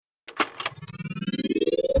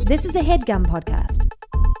This is a HeadGum podcast.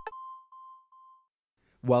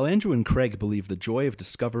 While Andrew and Craig believe the joy of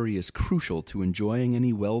discovery is crucial to enjoying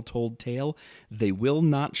any well-told tale, they will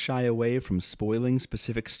not shy away from spoiling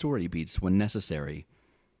specific story beats when necessary.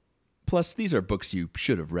 Plus, these are books you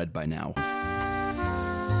should have read by now.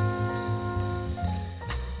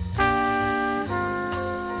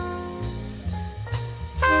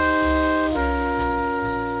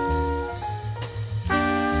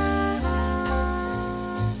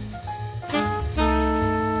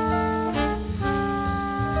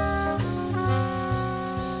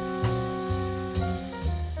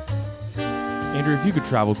 Andrew, if you could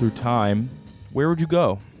travel through time, where would you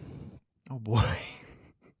go? Oh boy.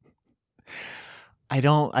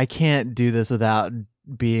 I can't do this without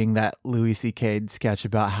being that Louis C.K. sketch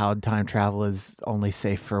about how time travel is only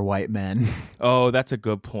safe for white men. Oh, that's a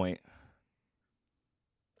good point.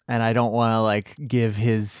 And I don't want to give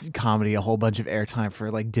his comedy a whole bunch of airtime for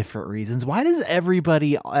different reasons. Why does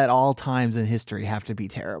everybody at all times in history have to be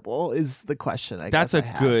terrible is the question I guess That's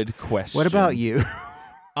a good question. What about you?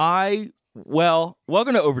 Well,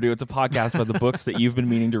 welcome to Overdue. It's a podcast about the books that you've been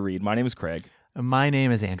meaning to read. My name is Craig. My name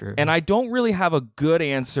is Andrew. And I don't really have a good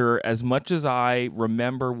answer as much as I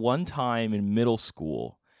remember one time in middle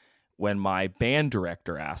school when my band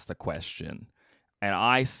director asked the question, and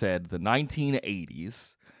I said the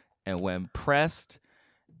 1980s, and when pressed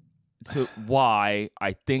to why,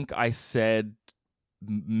 I think I said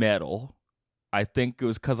metal. I think it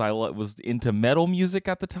was because I was into metal music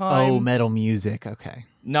at the time. Oh, metal music. Okay.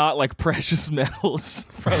 Not like precious metals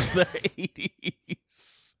from the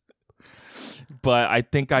 80s. But I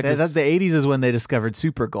think the 80s is when they discovered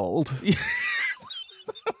super gold.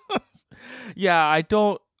 Yeah, I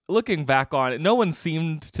don't... Looking back on it, no one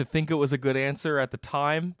seemed to think it was a good answer at the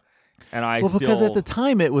time. And because at the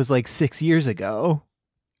time it was 6 years ago.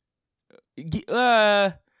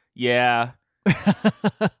 Yeah.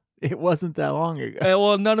 It wasn't that long ago.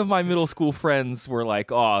 Well, none of my middle school friends were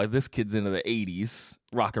like, "Oh, this kid's into the 80s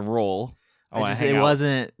rock and roll." It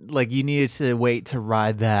wasn't you needed to wait to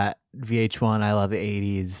ride that VH1 I love the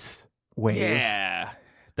 80s wave. Yeah,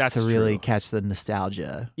 that's to really true. catch the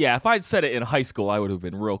nostalgia. Yeah, if I'd said it in high school, I would have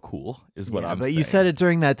been real cool, is what I'm saying. But you said it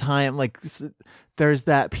during that time, there's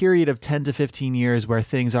that period of 10 to 15 years where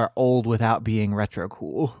things are old without being retro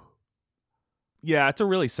cool. Yeah, it's a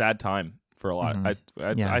really sad time for a lot.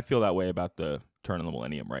 Mm-hmm. I feel that way about the turn of the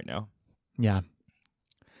millennium right now. Yeah.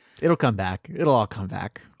 It'll come back. It'll all come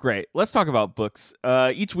back. Great. Let's talk about books.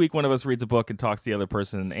 Each week, one of us reads a book and talks to the other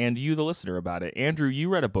person, and you, the listener, about it. Andrew, you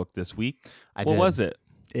read a book this week. I did. What was it?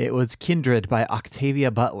 It was Kindred by Octavia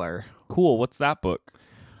Butler. Cool. What's that book?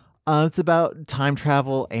 It's about time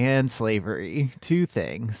travel and slavery. Two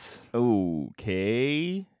things.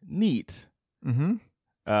 Okay. Neat. Mm-hmm.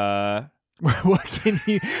 What can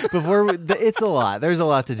you it's a lot. There's a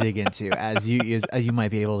lot to dig into as you might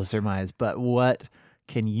be able to surmise, but what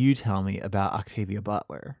can you tell me about Octavia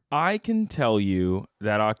Butler? I can tell you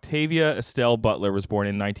that Octavia Estelle Butler was born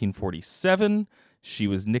in 1947. She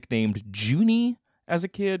was nicknamed Junie as a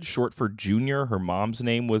kid, short for Junior. Her mom's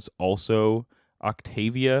name was also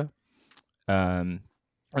Octavia. And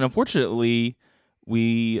unfortunately,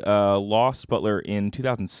 we lost Butler in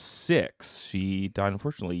 2006. She died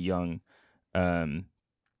unfortunately young.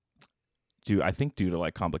 Due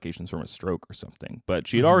to complications from a stroke or something. But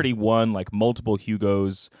she had already won multiple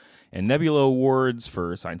Hugos and Nebula Awards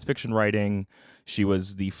for science fiction writing. She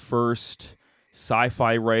was the first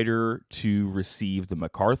sci-fi writer to receive the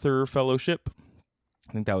MacArthur Fellowship.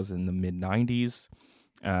 I think that was in the mid-90s.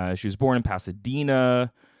 She was born in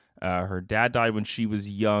Pasadena. Her dad died when she was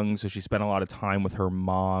young, so she spent a lot of time with her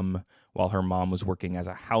mom while her mom was working as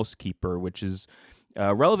a housekeeper, which is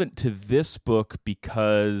relevant to this book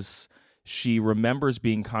because she remembers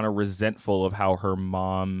being kind of resentful of how her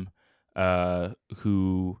mom,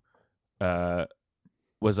 who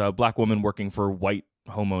was a black woman working for white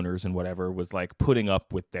homeowners and whatever, was putting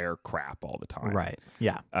up with their crap all the time. Right.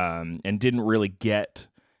 Yeah. And didn't really get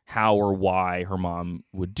how or why her mom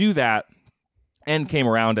would do that. And came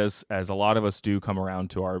around as a lot of us do come around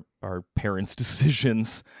to our parents'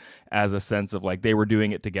 decisions as a sense of they were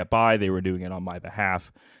doing it to get by, they were doing it on my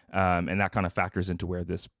behalf. And that kind of factors into where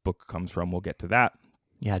this book comes from. We'll get to that.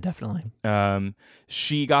 Yeah, definitely.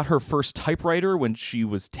 She got her first typewriter when she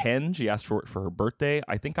was 10. She asked for it for her birthday.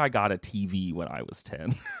 I think I got a TV when I was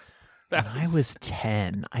 10. I was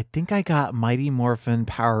 10, I think I got Mighty Morphin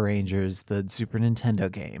Power Rangers, the Super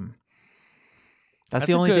Nintendo game. That's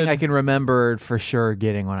the only thing I can remember for sure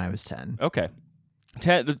getting when I was 10. Okay.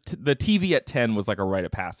 The TV at 10 was a rite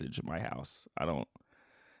of passage in my house. I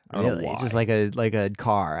I don't know Really? why. Just like a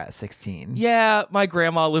car at 16. Yeah, my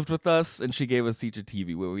grandma lived with us, and she gave us each a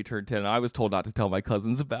TV when we turned 10. And I was told not to tell my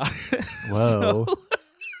cousins about it. Whoa. So,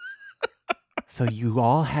 So you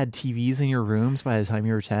all had TVs in your rooms by the time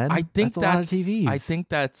you were 10? I think that's a lot of TVs. I think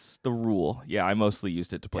that's the rule. Yeah, I mostly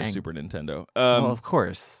used it to play Dang. Super Nintendo. Well, of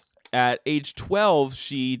course. At age 12,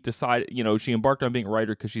 she decided, she embarked on being a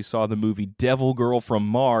writer because she saw the movie Devil Girl from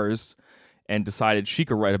Mars and decided she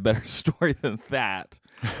could write a better story than that.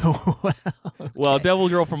 Well, Devil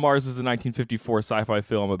Girl from Mars is a 1954 sci-fi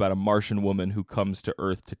film about a Martian woman who comes to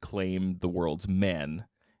Earth to claim the world's men,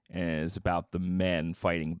 and is about the men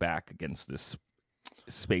fighting back against this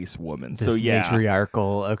space woman. This so yeah,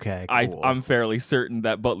 matriarchal. Okay, cool. I'm fairly certain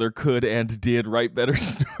that Butler could and did write better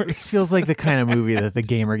stories. This feels like the kind of movie that the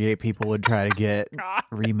Gamergate people would try to get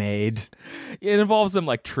remade. It involves them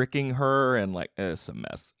like tricking her and like it's a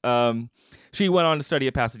mess. She went on to study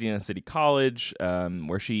at Pasadena City College,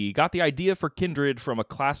 where she got the idea for Kindred from a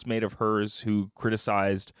classmate of hers who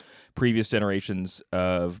criticized previous generations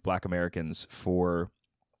of Black Americans for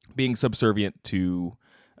being subservient to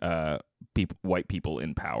white people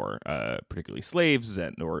in power, particularly slaves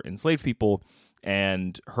or enslaved people.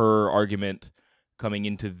 And her argument coming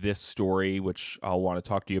into this story, which I'll want to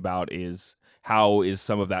talk to you about, is how is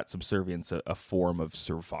some of that subservience a form of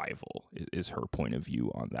survival, is her point of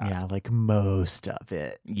view on that. Yeah, like most of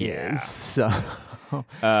it is. So.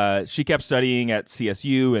 She kept studying at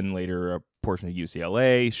CSU and later a portion of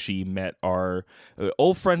UCLA. She met our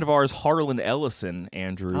old friend of ours, Harlan Ellison,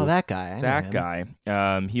 Andrew. Oh, that guy. I know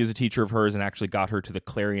him. He was a teacher of hers and actually got her to the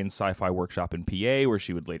Clarion Sci-Fi Workshop in PA, where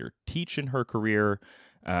she would later teach in her career.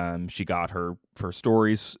 She got her first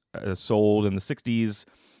stories sold in the 60s.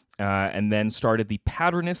 And then started the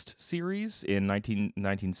Patternist series in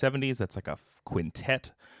 1970s. That's like a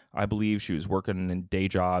quintet, I believe. She was working in day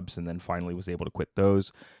jobs and then finally was able to quit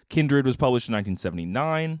those. Kindred was published in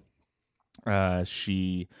 1979.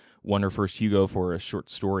 She won her first Hugo for a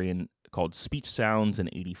short story called Speech Sounds in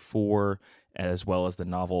 84, as well as the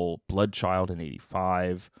novel Bloodchild in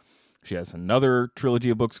 85. She has another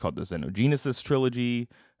trilogy of books called the Xenogenesis trilogy.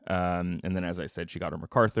 And then, as I said, she got her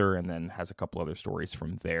MacArthur and then has a couple other stories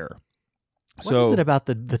from there. What is it about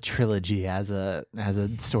the trilogy as a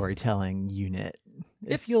storytelling unit?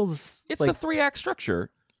 It feels it's like the 3-act structure,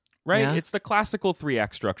 right? Yeah. It's the classical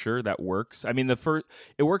 3-act structure that works. I mean,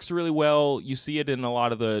 it works really well. You see it in a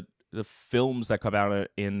lot of the films that come out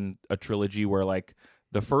in a trilogy where like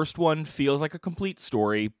the first one feels like a complete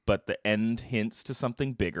story, but the end hints to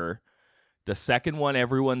something bigger. The second one,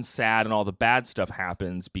 everyone's sad and all the bad stuff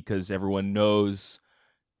happens because everyone knows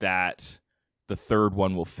that the third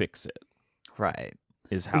one will fix it. Right.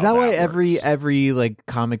 Is how Is that why works. every like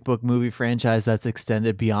comic book movie franchise that's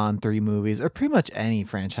extended beyond 3 movies, or pretty much any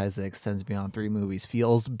franchise that extends beyond 3 movies,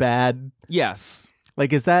 feels bad? Yes. Like,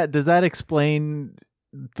 does that explain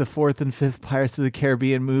the 4th and 5th Pirates of the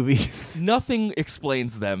Caribbean movies? Nothing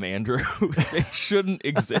explains them, Andrew. They shouldn't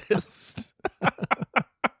exist.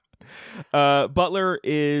 Butler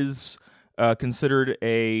is considered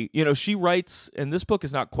she writes, and this book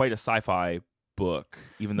is not quite a sci-fi book,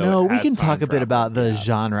 even though No, it we has can time talk a bit travel. about the Yeah.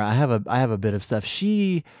 genre. I have a bit of stuff.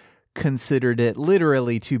 She considered it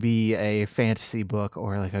literally to be a fantasy book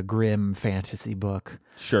or like a grim fantasy book,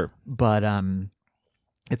 Sure. but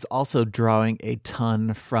it's also drawing a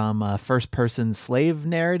ton from first-person slave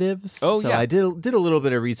narratives. Oh, so yeah. I did a little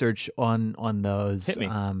bit of research on those. Hit me.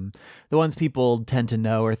 The ones people tend to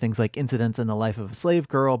know are things like Incidents in the Life of a Slave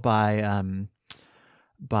Girl by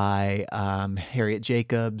Harriet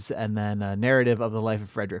Jacobs, and then a Narrative of the Life of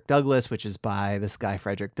Frederick Douglass, which is by this guy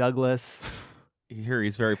Frederick Douglass. Here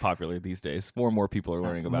he's very popular these days. More and more people are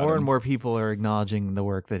learning about More him. and more people are acknowledging the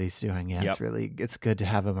work that he's doing. Yeah, Yep. it's good to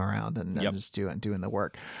have him around and Yep. just doing the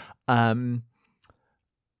work. So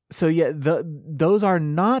yeah, those are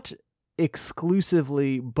not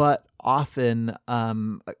exclusively, but often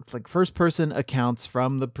like first person accounts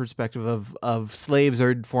from the perspective of slaves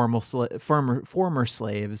or former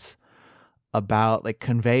slaves about like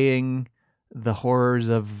conveying the horrors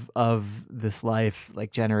of this life,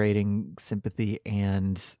 like generating sympathy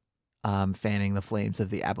and fanning the flames of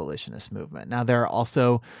the abolitionist movement. Now, there are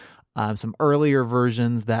also some earlier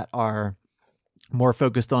versions that are more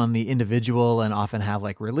focused on the individual and often have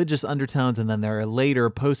like religious undertones. And then there are later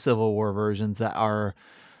post-Civil War versions that are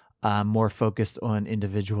more focused on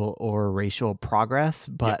individual or racial progress.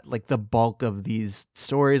 But like the bulk of these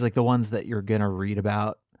stories, like the ones that you're going to read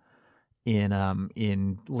about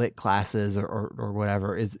in lit classes or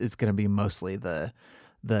whatever, is going to be mostly the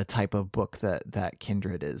the type of book that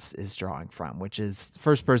Kindred is drawing from, which is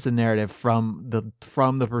first person narrative from the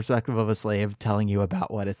perspective of a slave telling you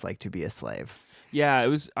about what it's like to be a slave. Yeah, it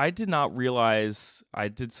was. I did not realize. I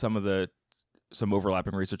did some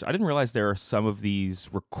overlapping research. I didn't realize there are some of these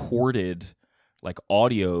recorded, like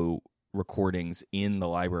audio recordings in the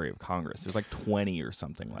Library of Congress. There's like 20 or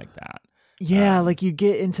something like that. Yeah, like you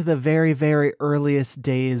get into the very, very earliest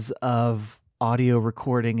days of audio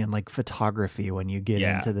recording and like photography when you get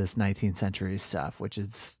into this 19th century stuff, which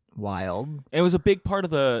is wild. It was a big part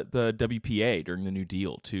of the WPA during the New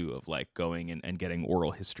Deal too, of like going and getting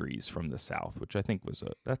oral histories from the South, which I think was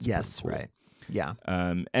that's yes, cool. Right. Yeah.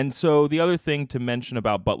 And so the other thing to mention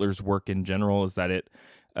about Butler's work in general is that it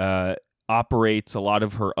operates, a lot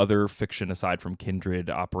of her other fiction aside from Kindred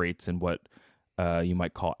operates in what you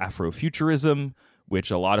might call Afrofuturism, which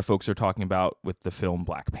a lot of folks are talking about with the film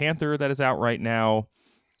Black Panther that is out right now.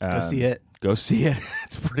 Go see it. Go see it.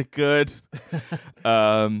 It's pretty good.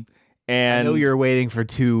 And I know you're waiting for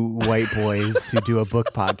two white boys who do a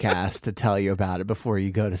book podcast to tell you about it before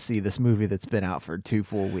you go to see this movie that's been out for 2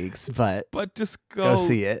 full weeks. But just go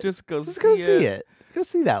see it. Just go see it. Go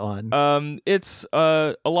see that one. It's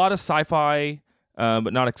a lot of sci-fi,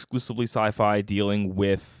 but not exclusively sci-fi, dealing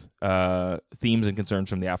with themes and concerns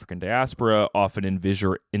from the African diaspora, often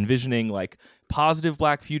envisioning like positive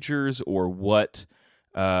Black futures or what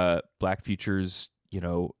Black futures,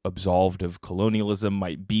 absolved of colonialism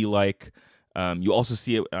might be like. You also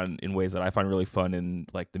see it in ways that I find really fun in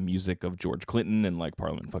like the music of George Clinton and like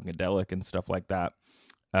Parliament Funkadelic and stuff like that.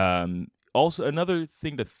 Also, another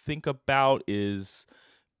thing to think about is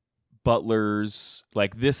Butler's,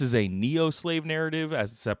 like, this is a neo-slave narrative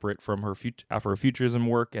as separate from her Afrofuturism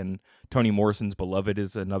work, and Toni Morrison's Beloved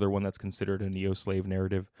is another one that's considered a neo-slave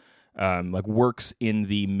narrative. Like works in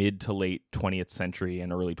the mid to late 20th century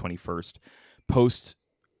and early 21st,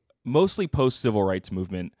 mostly post-civil rights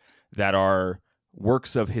movement, that are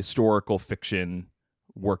works of historical fiction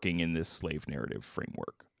working in this slave narrative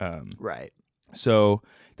framework. Right. So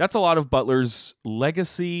that's a lot of Butler's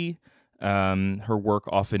legacy. Her work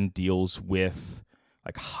often deals with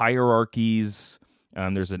like hierarchies.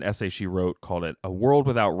 There's an essay she wrote called "A World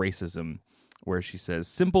Without Racism," where she says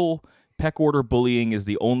simple peck order bullying is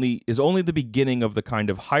only the beginning of the kind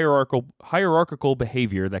of hierarchical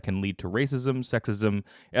behavior that can lead to racism, sexism,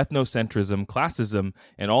 ethnocentrism, classism,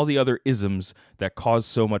 and all the other isms that cause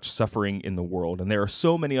so much suffering in the world. And there are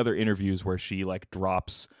so many other interviews where she like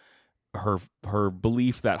drops her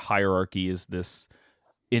belief that hierarchy is this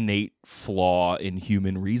innate flaw in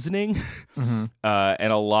human reasoning. Mm-hmm.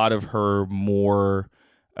 And a lot of her more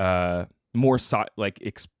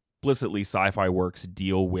explicitly sci-fi works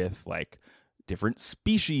deal with like different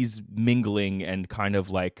species mingling and kind of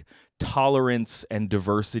like tolerance and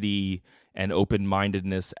diversity and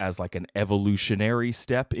open-mindedness as like an evolutionary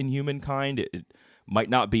step in humankind. It might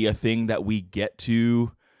not be a thing that we get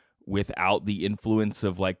to without the influence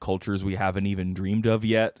of like cultures we haven't even dreamed of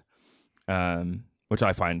yet, which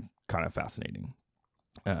I find kind of fascinating.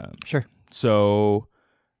 Sure. So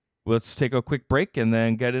let's take a quick break and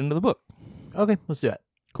then get into the book. Okay, let's do it.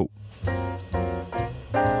 Cool.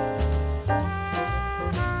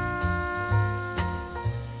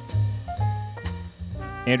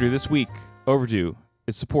 Andrew, this week, Overdue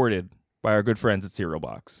is supported by our good friends at Cereal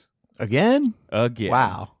Box. Again?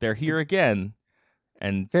 Wow. They're here again.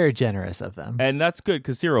 And very generous of them. And that's good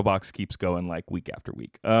because Cereal Box keeps going like week after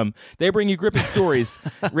week. They bring you gripping stories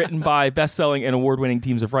written by best-selling and award-winning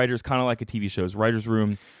teams of writers, kind of like a TV show's Writer's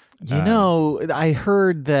Room. I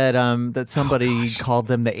heard that that somebody called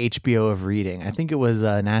them the HBO of reading. I think it was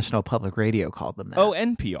National Public Radio called them that. Oh,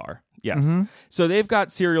 NPR. Yes. Mm-hmm. So they've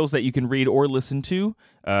got serials that you can read or listen to,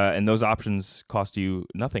 and those options cost you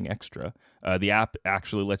nothing extra. The app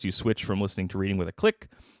actually lets you switch from listening to reading with a click.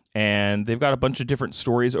 And they've got a bunch of different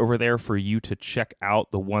stories over there for you to check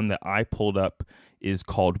out. The one that I pulled up is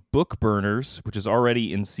called Book Burners, which is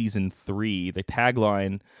already in season 3. The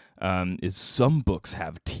tagline is "Some books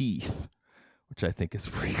have teeth," which I think is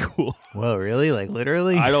pretty cool. Whoa, really? Like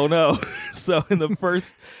literally? I don't know. So in the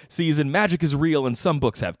first season, magic is real and some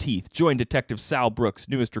books have teeth. Join Detective Sal Brooks,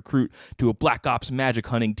 newest recruit to a Black Ops magic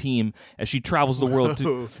hunting team, as she travels the world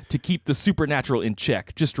to keep the supernatural in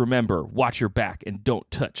check. Just remember, watch your back and don't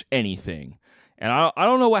touch anything. And I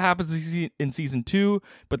don't know what happens in season 2,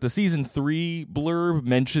 but the season 3 blurb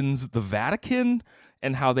mentions the Vatican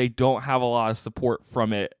and how they don't have a lot of support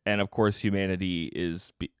from it, and of course humanity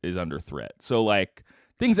is under threat. So like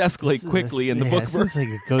things escalate quickly in the book. It seems like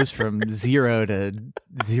it goes from zero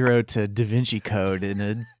to Da Vinci Code in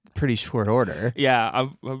a pretty short order. Yeah,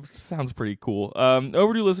 sounds pretty cool.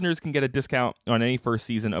 Overdue listeners can get a discount on any first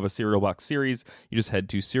season of a Cereal Box series. You just head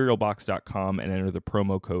to cerealbox.com and enter the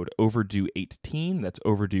promo code overdue18. That's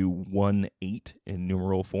overdue18 in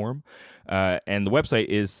numeral form. And the website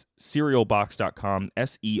is cerealbox.com,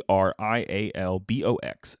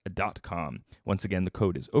 SERIALBOX.com. Once again, the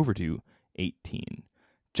code is overdue18.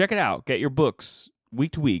 Check it out. Get your books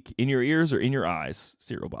week to week, in your ears or in your eyes.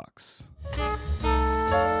 Cereal Box.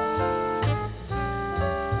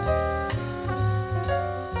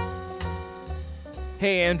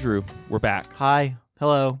 Hey, Andrew, we're back. Hi.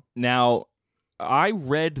 Hello. Now, I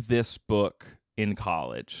read this book in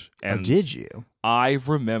college. And did you? I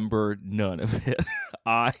remember none of it.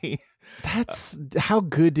 That's how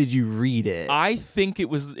good did you read it? I think it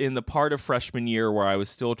was in the part of freshman year where I was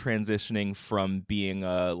still transitioning from being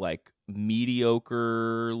a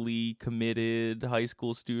mediocrely committed high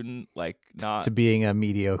school student, not to being a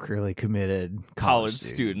mediocrely committed college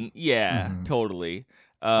student. Yeah, totally.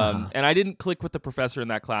 And I didn't click with the professor in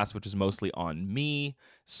that class, which is mostly on me.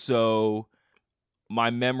 So my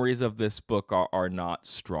memories of this book are not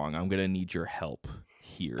strong. I'm going to need your help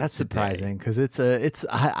here. That's today. surprising because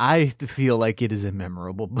I feel like it is a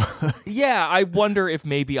memorable book. Yeah, I wonder if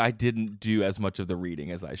maybe I didn't do as much of the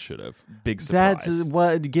reading as I should have. Big surprise.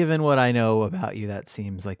 Given what I know about you, that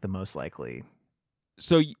seems like the most likely.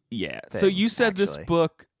 So yeah, so you said actually. This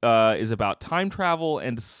book is about time travel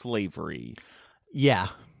and slavery. Yeah,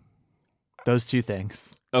 those two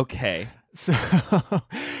things. Okay. So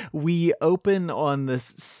we open on this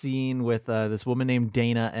scene with this woman named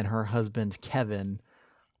Dana and her husband Kevin.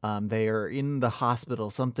 They are in the hospital.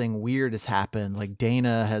 Something weird has happened. Like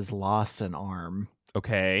Dana has lost an arm.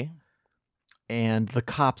 Okay. And the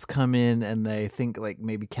cops come in and they think like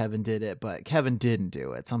maybe Kevin did it, but Kevin didn't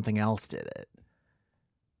do it. Something else did it.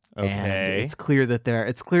 Okay. And it's clear that there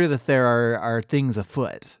are things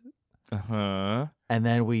afoot. Uh-huh. And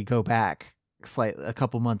then we go back a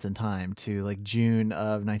couple months in time to like June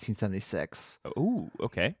of 1976. Oh,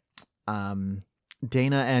 okay.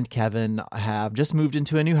 Dana and Kevin have just moved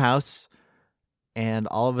into a new house, and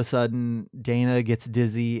all of a sudden Dana gets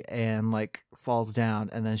dizzy and like falls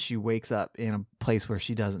down, and then she wakes up in a place where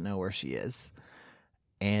she doesn't know where she is.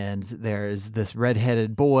 And there's this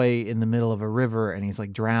redheaded boy in the middle of a river, and he's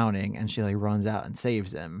like drowning, and she like runs out and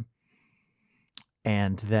saves him.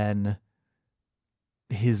 And then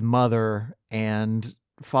his mother and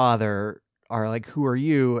father are like, "Who are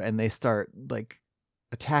you?" And they start like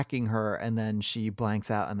attacking her, and then she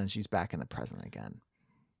blanks out, and then she's back in the present again.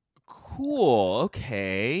 Cool.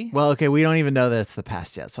 Okay. Well, okay, we don't even know that it's the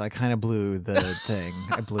past yet, so I kind of blew the thing.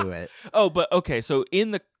 I blew it. Oh, but okay, so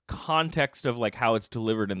in the context of like how it's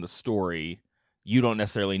delivered in the story, you don't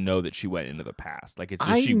necessarily know that she went into the past. Like it's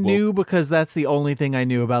just knew because that's the only thing I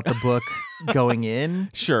knew about the book going in.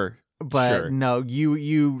 Sure. But sure. No,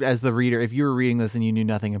 you as the reader, if you were reading this and you knew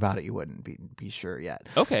nothing about it, you wouldn't be sure yet.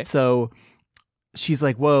 Okay. So she's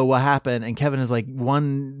like, "Whoa, what happened?" And Kevin is like,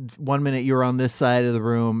 one minute you were on this side of the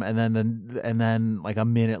room, and then like a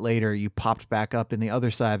minute later you popped back up in the other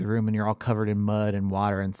side of the room, and you're all covered in mud and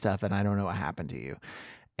water and stuff, and I don't know what happened to you.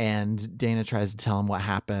 And Dana tries to tell him what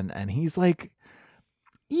happened, and he's like,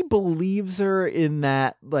 he believes her in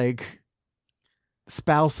that like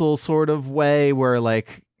spousal sort of way where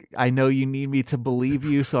like, I know you need me to believe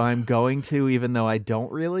you, so I'm going to, even though I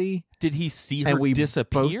don't really. Did he see her and we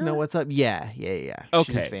disappear? both know what's up. Yeah. Okay.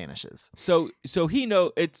 She just vanishes. So he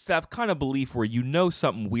it's that kind of belief where you know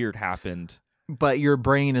something weird happened, but your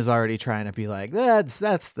brain is already trying to be like,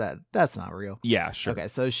 that's not real. Yeah, sure. Okay,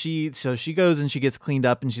 so she goes and she gets cleaned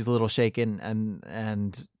up, and she's a little shaken,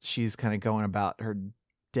 and she's kind of going about her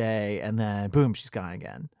day, and then boom, she's gone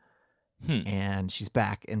again. And she's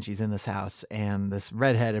back, and she's in this house, and this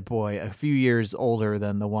redheaded boy, a few years older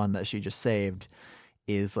than the one that she just saved,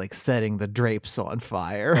 is like setting the drapes on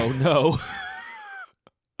fire. Oh no.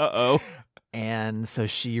 Uh-oh. And so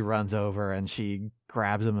she runs over and she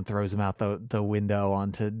grabs him and throws him out the window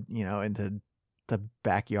into the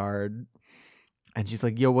backyard. And she's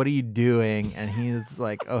like, "Yo, what are you doing?" And he's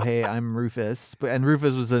like, "Oh, hey, I'm Rufus." And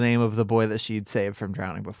Rufus was the name of the boy that she'd saved from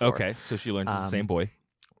drowning before. Okay, so she learns it's the same boy.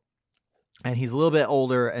 And he's a little bit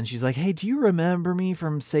older, and she's like, "Hey, do you remember me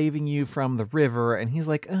from saving you from the river?" And he's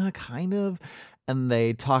like, kind of. And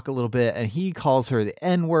they talk a little bit, and he calls her the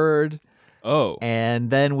N-word. Oh. And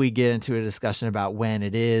then we get into a discussion about when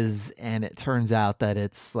it is, and it turns out that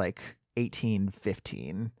it's like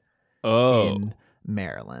 1815 in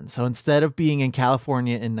Maryland. So instead of being in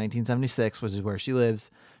California in 1976, which is where she lives,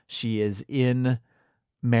 she is in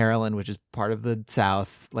Maryland, which is part of the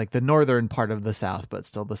South, like the northern part of the South, but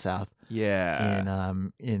still the South. Yeah.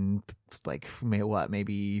 In like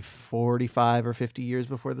maybe 45 or 50 years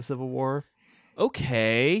before the Civil War.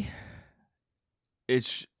 Okay.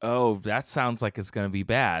 That sounds like it's going to be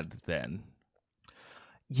bad then.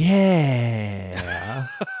 Yeah.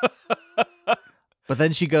 But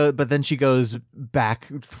then she goes back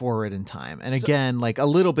forward in time. And again, like a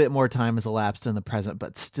little bit more time has elapsed in the present,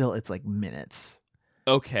 but still it's like minutes.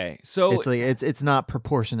 Okay. So it's like it's not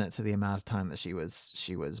proportionate to the amount of time that she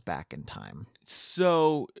was back in time.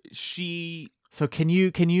 So can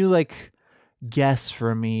you like guess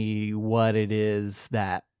for me what it is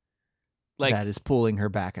that is pulling her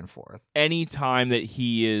back and forth? Any time that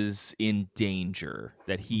he is in danger,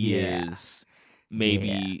 that he is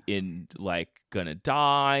maybe in like gonna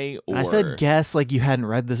die, or I said guess like you hadn't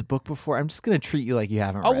read this book before. I'm just gonna treat you like you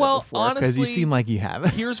haven't read it before, honestly, because you seem like you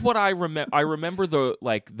haven't. Here's what I remember. I remember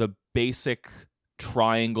the basic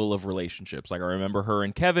triangle of relationships. Like I remember her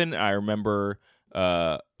and Kevin. I remember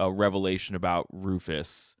a revelation about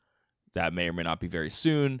Rufus that may or may not be very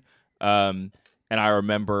soon. And I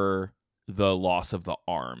remember the loss of the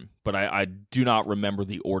arm, but I do not remember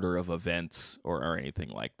the order of events or anything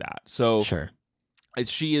like that. So sure.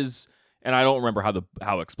 She is, and I don't remember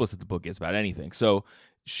how explicit the book is about anything. So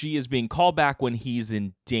she is being called back when he's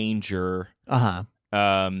in danger.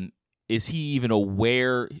 Is he even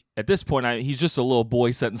aware at this point? He's just a little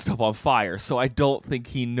boy setting stuff on fire, so I don't think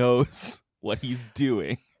he knows what he's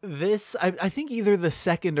doing. This, I think either the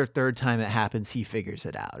second or third time it happens, he figures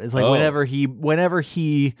it out. It's like whenever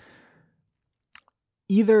he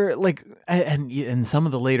either like, and in some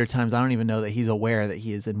of the later times, I don't even know that he's aware that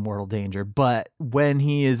he is in mortal danger. But when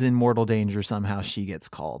he is in mortal danger, somehow she gets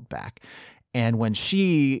called back. And when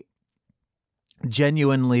she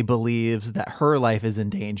genuinely believes that her life is in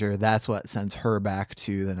danger, that's what sends her back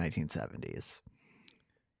to the 1970s.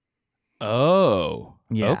 Oh,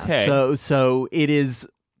 yeah. Okay. So it is.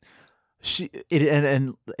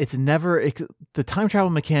 And it's never, the time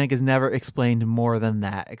travel mechanic is never explained more than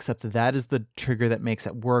that, except that is the trigger that makes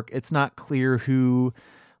it work. It's not clear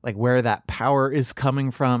where that power is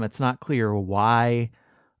coming from. It's not clear why,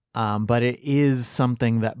 but it is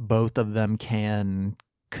something that both of them can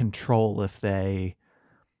control if they,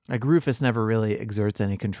 like Rufus never really exerts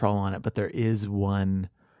any control on it, but there is one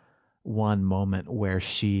moment where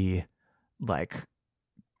she like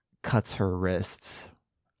cuts her wrists.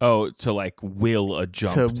 Oh, to like will a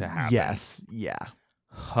jump to happen. Yes. Yeah.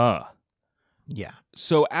 Huh. Yeah.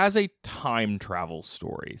 So as a time travel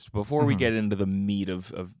story, before we get into the meat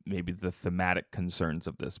of maybe the thematic concerns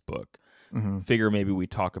of this book, figure maybe we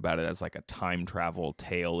talk about it as like a time travel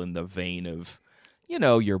tale in the vein of,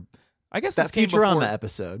 I guess that Futurama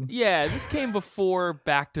episode. Yeah, this came before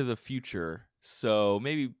Back to the Future. So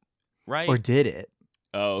maybe, right? Or did it?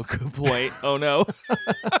 Oh, good point. Oh, no.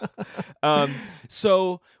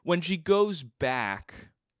 So when she goes back,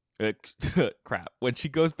 when she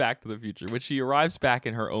goes back to the future, when she arrives back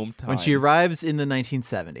in her own time. When she arrives in the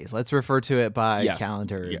 1970s, let's refer to it by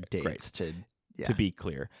calendar dates to be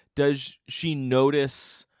clear. Does she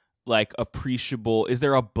notice like appreciable, is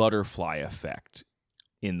there a butterfly effect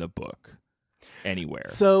in the book anywhere?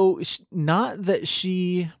 So not that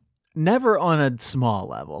she... Never on a small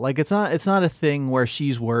level. Like it's not a thing where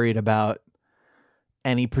she's worried about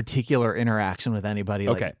any particular interaction with anybody,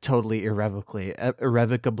 like totally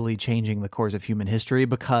irrevocably changing the course of human history,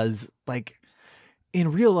 because like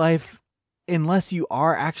in real life, unless you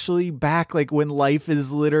are actually back, like when life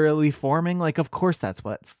is literally forming, like of course that's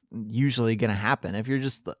what's usually going to happen. If you're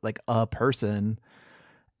just like a person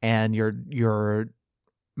and you're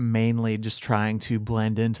mainly just trying to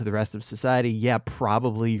blend into the rest of society,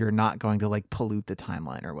 probably you're not going to like pollute the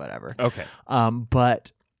timeline or whatever. Okay.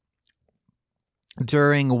 But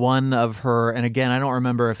during one of her, and again, I don't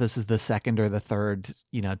remember if this is the second or the third,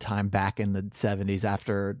 time back in the 70s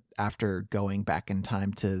after going back in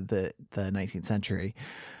time to the 19th century,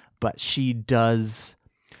 but she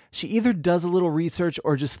either does a little research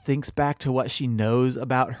or just thinks back to what she knows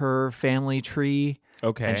about her family tree.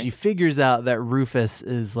 Okay. And she figures out that Rufus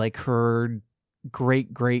is like her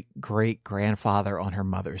great-great-great-grandfather on her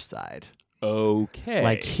mother's side. Okay.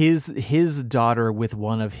 Like his daughter with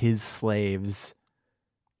one of his slaves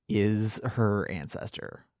is her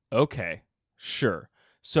ancestor. Okay. Sure.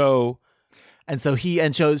 So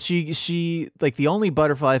she like the only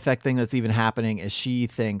butterfly effect thing that's even happening is she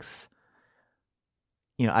thinks,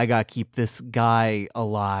 I got to keep this guy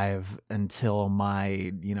alive until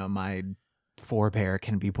my forebear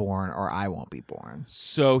can be born or I won't be born.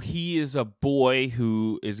 So he is a boy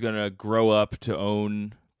who is going to grow up to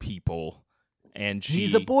own people And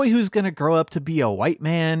he's a boy who's going to grow up to be a white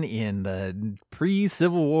man in the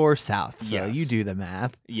pre-Civil War South. So you do the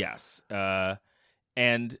math. Yes.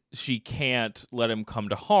 And she can't let him come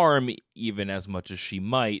to harm even as much as she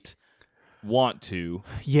might want to.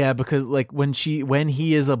 Yeah, because like when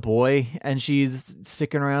he is a boy and she's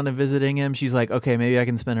sticking around and visiting him, she's like, okay, maybe I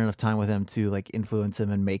can spend enough time with him to like influence him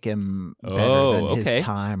and make him better than his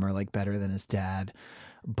time or like better than his dad.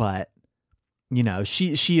 But you know,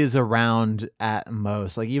 she is around at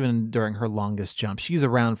most, like even during her longest jump, she's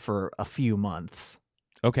around for a few months.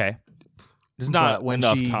 Okay. There's not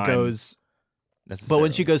enough time. But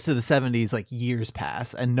when she goes to the 70s, like years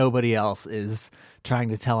pass and nobody else is trying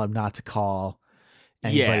to tell him not to call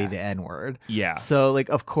anybody the N-word. Yeah. So like,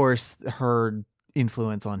 of course, her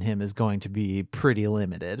influence on him is going to be pretty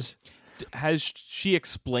limited. Has she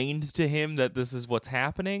explained to him that this is what's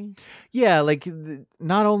happening? Yeah, like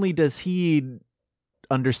not only does he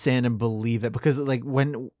understand and believe it, because like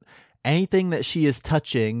when anything that she is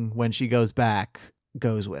touching when she goes back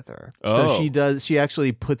goes with her. So she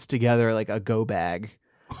actually puts together like a go bag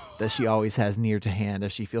that she always has near to hand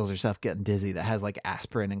if she feels herself getting dizzy, that has like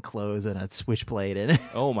aspirin and clothes and a switchblade in it.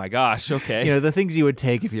 Oh my gosh, okay. You know, the things you would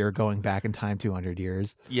take if you're going back in time 200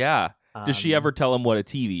 years. Yeah. Does she ever tell him what a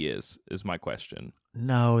TV is my question.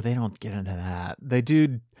 No, they don't get into that. They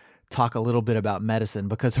do talk a little bit about medicine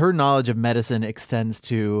because her knowledge of medicine extends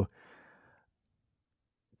to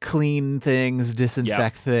clean things,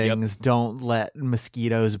 disinfect things, don't let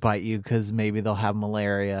mosquitoes bite you because maybe they'll have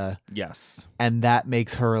malaria. Yes. And that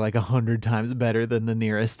makes her like 100 times better than the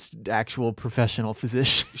nearest actual professional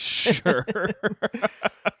physician. Sure.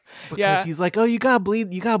 Because he's like, oh, you gotta bleed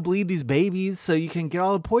these babies so you can get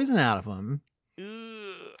all the poison out of them.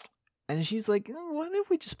 And she's like, what if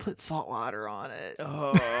we just put salt water on it?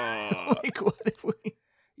 Oh. Like, what if we...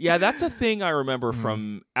 Yeah, that's a thing I remember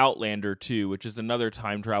from Outlander too, which is another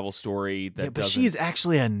time travel story that but she's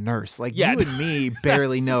actually a nurse. Like you and me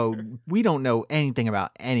barely know. We don't know anything about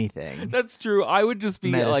anything. That's true. I would just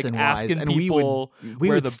be like asking and people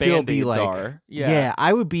where the Band-Aids like, are. Yeah,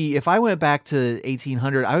 I would be, if I went back to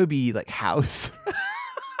 1800, I would be like House.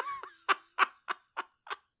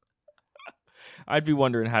 I'd be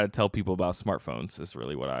wondering how to tell people about smartphones is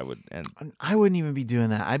really what I would. And I wouldn't even be doing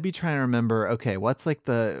that. I'd be trying to remember, okay, what's like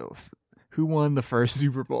who won the first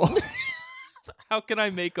Super Bowl? How can I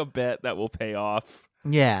make a bet that will pay off?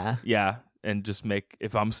 Yeah. Yeah. And just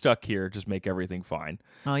if I'm stuck here, just make everything fine.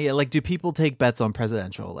 Oh yeah. Like, do people take bets on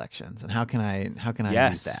presidential elections? And how can I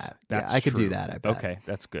use that? That's I could true. do that. I bet. Okay.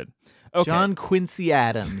 That's good. Okay. John Quincy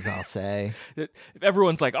Adams, I'll say. If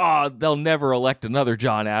everyone's like, oh, they'll never elect another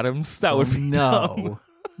John Adams, that would be dumb.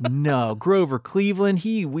 No. Grover Cleveland,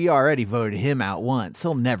 we already voted him out once.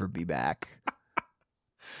 He'll never be back.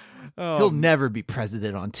 He'll never be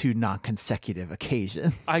president on 2 non-consecutive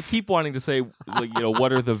occasions. I keep wanting to say, like,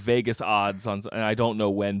 what are the Vegas odds on, and I don't know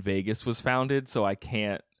when Vegas was founded, so I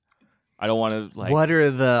don't want to like. What are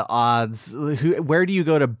the odds? Where do you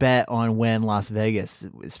go to bet on when Las Vegas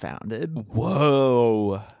was founded?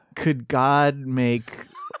 Whoa! Could God make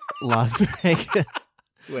Las Vegas?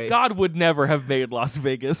 Wait. God would never have made Las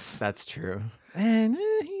Vegas. That's true. And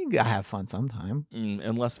he gotta have fun sometime.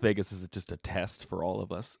 Unless Vegas is just a test for all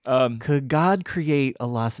of us. Could God create a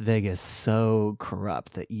Las Vegas so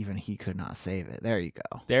corrupt that even he could not save it? There you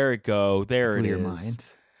go. There it go. There it is. Clear mind.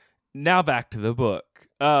 Now back to the book.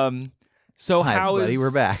 So Hi, everybody,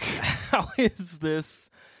 we're back. How is this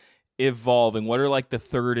evolving? What are like the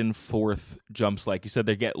third and fourth jumps like? You said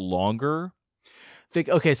they get longer.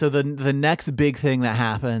 Okay, so the next big thing that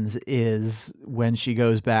happens is when she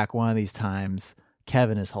goes back one of these times,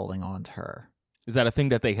 Kevin is holding on to her. Is that a thing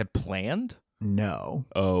that they had planned? No.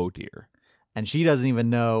 Oh, dear. And she doesn't even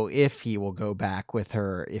know if he will go back with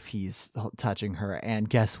her if he's touching her. And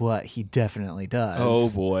guess what? He definitely does. Oh,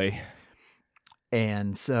 boy.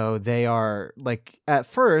 And so they are like, at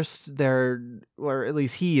first or at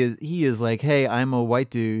least he is like, hey, I'm a white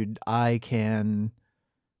dude. I can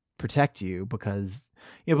protect you because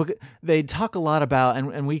they talk a lot about,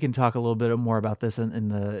 and we can talk a little bit more about this in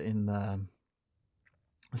the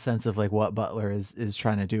sense of like what Butler is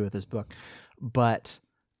trying to do with this book. But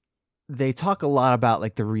they talk a lot about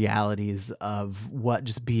like the realities of what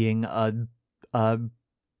just being a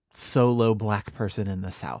solo black person in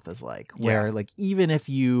the South is like, where like even if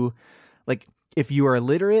you are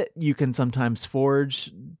illiterate, you can sometimes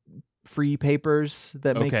forge free papers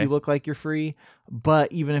that make you look like you're free.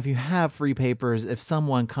 But even if you have free papers, if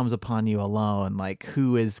someone comes upon you alone, like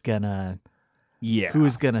who is gonna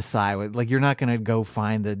side with, like, you're not gonna go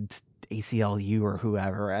find the ACLU or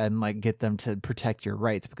whoever and like get them to protect your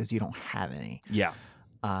rights because you don't have any. Yeah.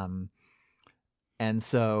 And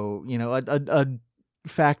so, a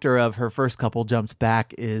factor of her first couple jumps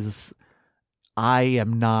back is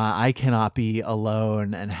I cannot be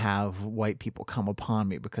alone and have white people come upon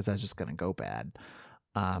me because that's just going to go bad.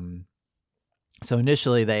 So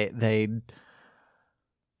initially they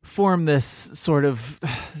form this sort of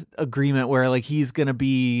agreement where like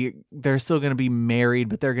they're still going to be married,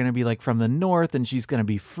 but they're going to be like from the north and she's going to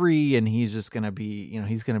be free and he's just going to be,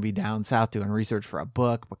 he's going to be down south doing research for a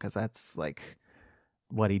book because that's like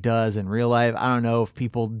what he does in real life. I don't know if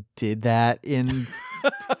people did that in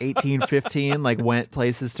 1815, like went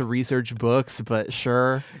places to research books, but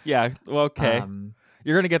sure. Yeah. Well, okay.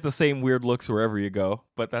 You're going to get the same weird looks wherever you go,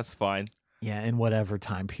 but that's fine. Yeah, in whatever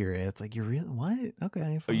time period. It's like, you really, what?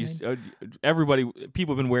 Okay, fine.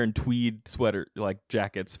 People have been wearing tweed sweater, like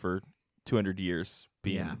jackets for 200 years,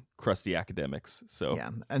 being crusty academics. So yeah,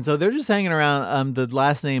 and so they're just hanging around. The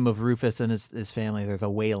last name of Rufus and his family, they're the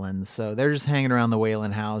Whalens. So they're just hanging around the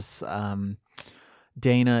Whalen house.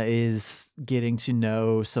 Dana is getting to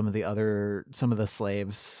know some of the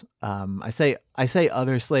slaves. I say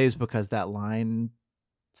other slaves because that line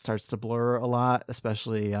starts to blur a lot,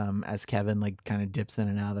 especially as Kevin like kind of dips in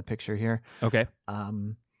and out of the picture here. Okay.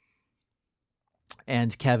 And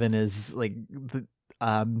Kevin is like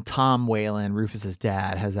Tom Whalen, Rufus's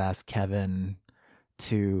dad, has asked Kevin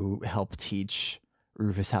to help teach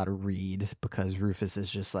Rufus how to read because Rufus is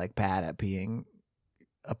just like bad at being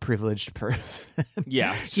a privileged person.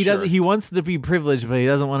 Yeah, he wants to be privileged, but he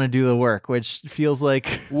doesn't want to do the work, which feels like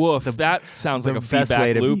woof. That sounds like a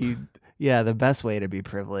feedback loop. The best way to be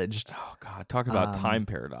privileged. Oh God, talk about time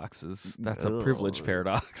paradoxes. That's a privilege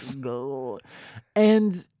paradox.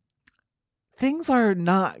 And things are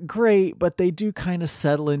not great, but they do kind of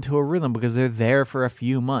settle into a rhythm because they're there for a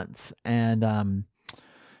few months. And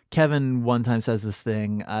Kevin one time says this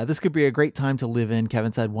thing, this could be a great time to live in.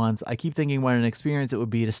 Kevin said once, I keep thinking what an experience it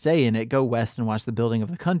would be to stay in it, go west and watch the building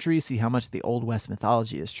of the country, see how much of the old West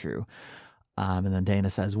mythology is true. And then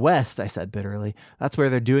Dana says, West, I said bitterly. That's where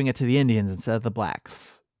they're doing it to the Indians instead of the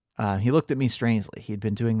blacks. He looked at me strangely. He'd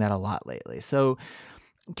been doing that a lot lately. So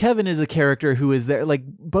Kevin is a character who is there like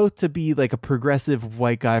both to be like a progressive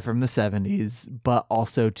white guy from the 70s, but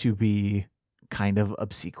also to be kind of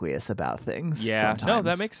obsequious about things. Yeah, sometimes. No,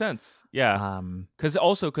 that makes sense. Yeah, because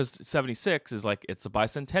 76 is like it's a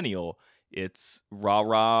bicentennial. It's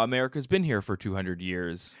rah, America's been here for 200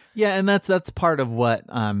 years. Yeah, and that's part of what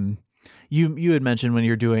you had mentioned when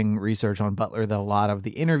you're doing research on Butler that a lot of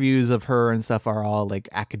the interviews of her and stuff are all like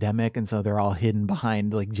academic, and so they're all hidden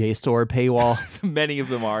behind like JSTOR paywalls. Many of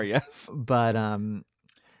them are, yes. But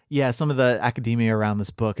yeah, some of the academia around this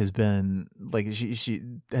book has been like she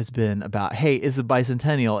has been about, hey, it's a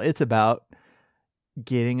bicentennial. It's about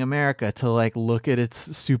getting America to like look at its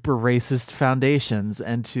super racist foundations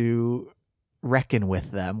and to reckon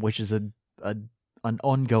with them, which is an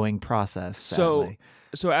ongoing process. Sadly.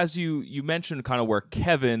 So as you mentioned kind of where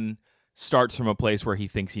Kevin starts from a place where he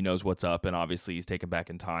thinks he knows what's up, and obviously he's taken back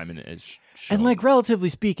in time and is and like relatively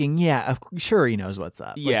speaking, yeah, sure he knows what's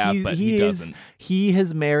up. Yeah, but he doesn't. He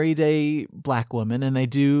has married a black woman, and they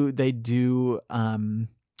do.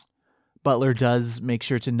 Butler does make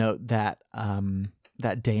sure to note that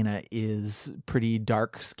that Dana is pretty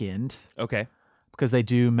dark skinned. Okay, because they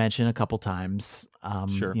do mention a couple times,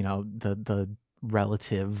 sure, the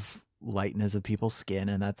relative lightness of people's skin,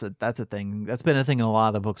 and that's a thing that's been a thing in a lot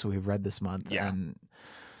of the books we've read this month. Yeah. And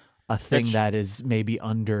a thing that is maybe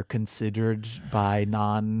under considered by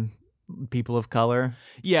non people of color.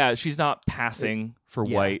 Yeah, she's not passing for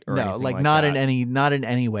white or anything like not that. in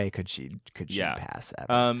any way could she pass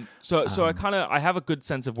ever. So I have a good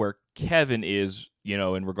sense of where Kevin is,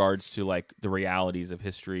 in regards to like the realities of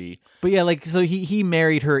history. But yeah, like so he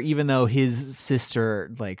married her even though his sister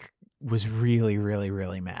like was really, really,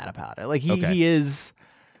 really mad about it. Like he is,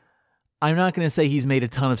 I'm not going to say he's made a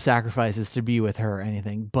ton of sacrifices to be with her or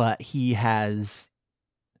anything, but he has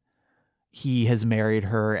married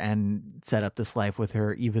her and set up this life with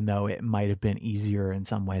her, even though it might have been easier in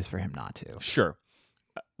some ways for him not to. Sure.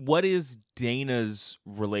 What is Dana's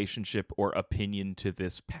relationship or opinion to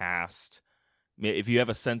this past? If you have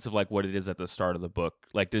a sense of like what it is at the start of the book,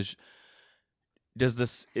 like is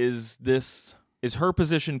her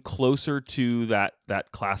position closer to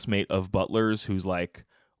that classmate of Butler's who's like,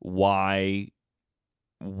 why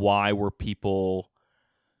were people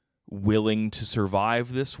willing to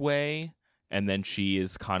survive this way? And then she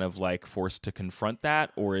is kind of like forced to confront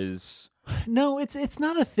that, or is... No, it's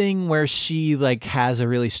not a thing where she like has a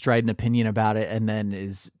really strident opinion about it and then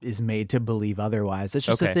is made to believe otherwise. It's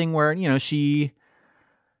just a thing where, she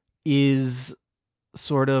is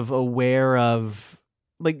sort of aware of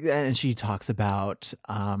and she talks about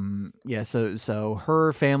so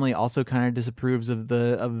her family also kind of disapproves of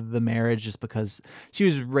the marriage just because she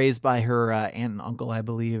was raised by her aunt and uncle, I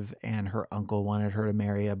believe, and her uncle wanted her to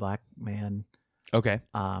marry a black man. Okay.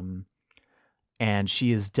 And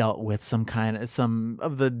she has dealt with some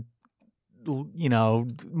of the,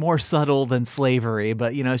 more subtle than slavery,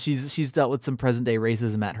 but she's dealt with some present day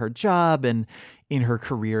racism at her job and in her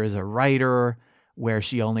career as a writer, where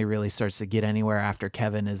she only really starts to get anywhere after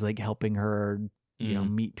Kevin is like helping her,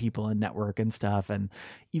 meet people and network and stuff. And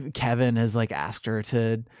even Kevin has like asked her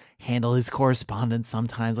to handle his correspondence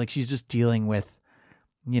sometimes. Like she's just dealing with,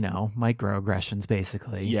 microaggressions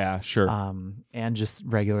basically. Yeah, sure. And just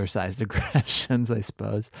regular sized aggressions, I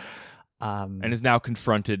suppose. And is now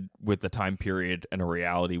confronted with the time period and a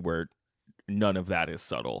reality where none of that is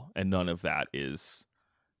subtle and none of that is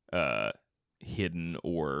hidden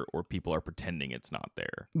or people are pretending it's not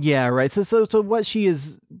there. Yeah, right. So what she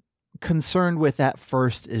is concerned with at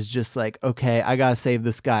first is just like, okay, I gotta save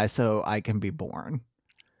this guy so I can be born.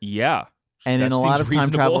 Yeah. And that in a lot seems of time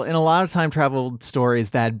reasonable. travel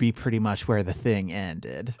stories, that'd be pretty much where the thing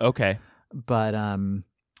ended. Okay. But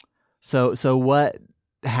so what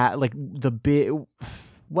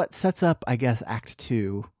what sets up, I guess, Act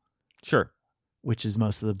 2, Sure. which is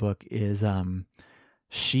most of the book, is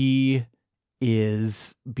she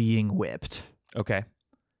is being whipped. Okay.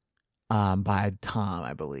 By Tom,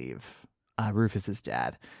 I believe, Rufus's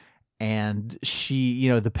dad. And she,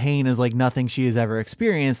 the pain is like nothing she has ever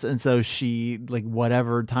experienced. And so she, like,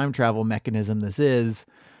 whatever time travel mechanism this is,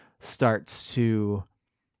 starts to,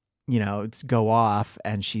 go off,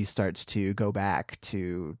 and she starts to go back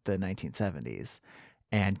to the 1970s.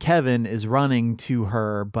 And Kevin is running to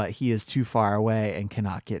her, but he is too far away and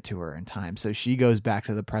cannot get to her in time. So she goes back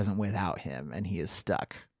to the present without him, and he is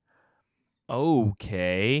stuck.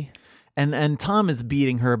 Okay. And Tom is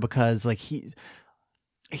beating her because like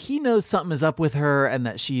he knows something is up with her, and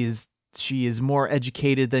that she is more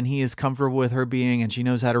educated than he is comfortable with her being, and she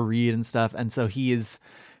knows how to read and stuff. And so he is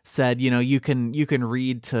said, you can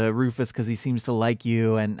read to Rufus because he seems to like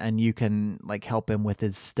you, and you can like help him with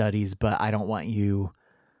his studies, but I don't want you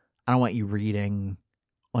reading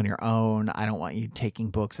on your own. I don't want you taking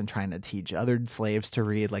books and trying to teach other slaves to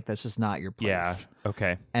read. Like, that's just not your place. Yeah.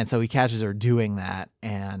 Okay. And so he catches her doing that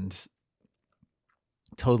and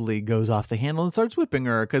totally goes off the handle and starts whipping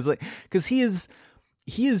her because he is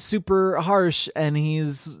super harsh, and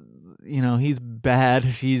he's bad.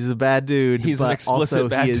 He's a bad dude. He's an explicit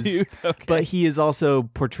bad dude. Okay. But he is also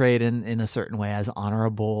portrayed in a certain way as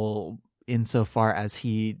honorable insofar as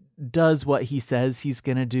he does what he says he's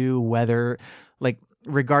going to do,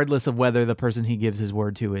 regardless of whether the person he gives his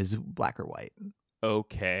word to is black or white.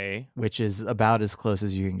 Okay. Which is about as close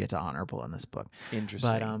as you can get to honorable in this book.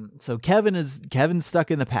 Interesting. But so Kevin's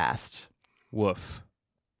stuck in the past. Woof.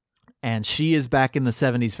 And she is back in the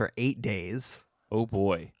 70s for 8 days. Oh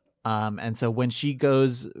boy. And so when she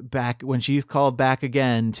goes back, when she's called back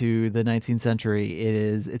again to the 19th century,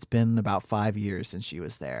 it's been about 5 years since she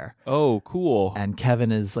was there. Oh, cool. And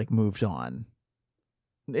Kevin is like moved on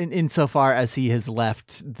insofar as he has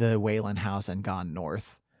left the Wayland house and gone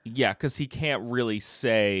north. Yeah, because he can't really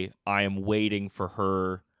say, I am waiting for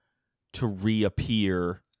her to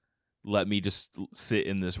reappear. Let me just sit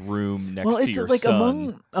in this room next to your like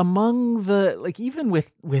son. among the, like, even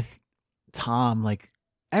with Tom, like,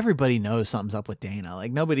 everybody knows something's up with Dana.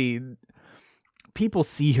 Like, people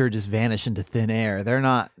see her just vanish into thin air. They're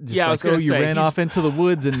not just you ran off into the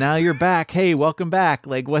woods and now you're back. Hey, welcome back.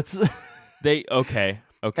 Like, what's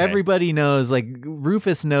Okay. Everybody knows, like,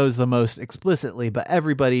 Rufus knows the most explicitly, but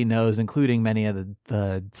everybody knows, including many of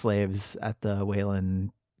the slaves at the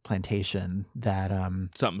Wayland plantation, that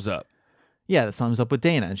something's up. Yeah, that something's up with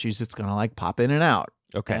Dana, and she's just gonna like pop in and out.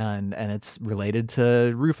 Okay. And it's related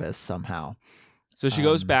to Rufus somehow. So she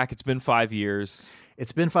goes back. It's been 5 years.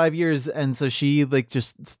 It's been 5 years, and so she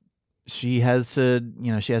has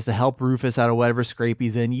to help Rufus out of whatever scrape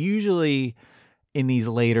he's in. Usually in these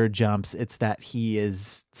later jumps, it's that he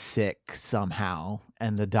is sick somehow,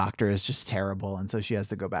 and the doctor is just terrible, and so she has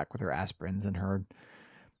to go back with her aspirins and her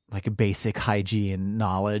like a basic hygiene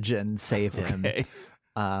knowledge and save him. Okay.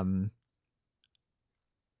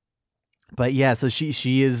 But yeah, so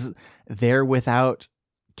she is there without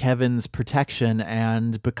Kevin's protection,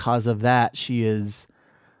 and because of that, she is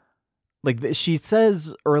like, she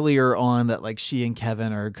says earlier on that like she and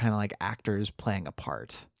Kevin are kind of like actors playing a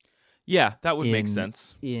part. Yeah, that would make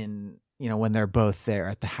sense. In, when they're both there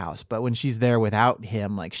at the house, but when she's there without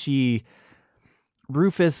him, like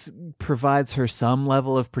Rufus provides her some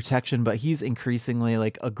level of protection, but he's increasingly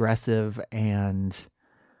like aggressive and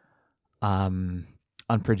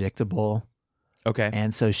unpredictable. Okay.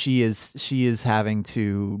 And so she is having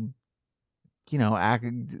to, not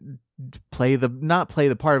play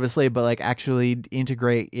the part of a slave, but like actually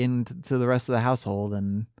integrate into the rest of the household.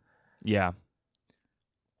 And Yeah.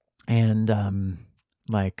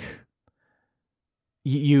 like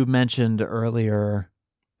you mentioned earlier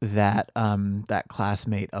that that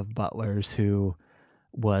classmate of Butler's who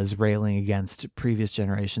was railing against previous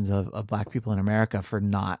generations of Black people in America for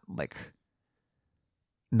not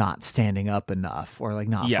standing up enough or like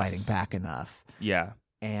not Yes. fighting back enough. Yeah.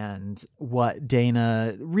 And what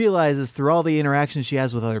Dana realizes through all the interactions she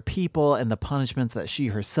has with other people and the punishments that she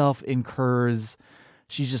herself incurs,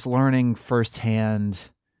 she's just learning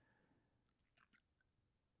firsthand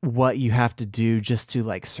what you have to do just to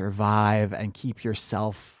like survive and keep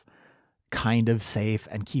yourself kind of safe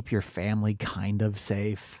and keep your family kind of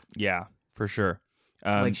safe. Yeah, for sure.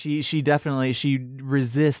 Like she definitely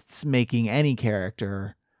resists making any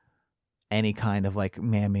character any kind of like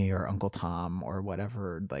Mammy or Uncle Tom or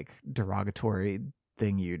whatever like derogatory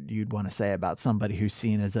thing you'd want to say about somebody who's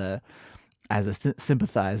seen as a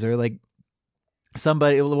sympathizer. Like one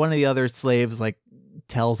of the other slaves like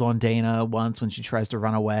tells on Dana once when she tries to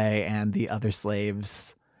run away, and the other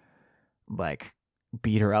slaves like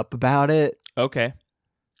beat her up about it. Okay.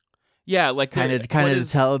 Yeah, like kind of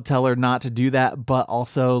to tell her not to do that, but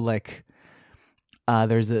also like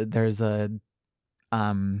there's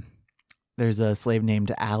a slave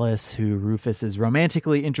named Alice who Rufus is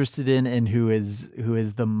romantically interested in, and who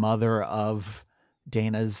is the mother of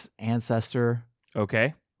Dana's ancestor.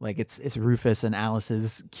 Okay. Like it's Rufus and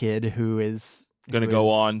Alice's kid who is going to go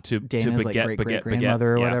on to Dana's beget, like great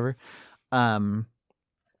grandmother or yeah. whatever. And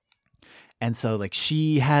so like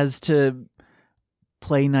she has to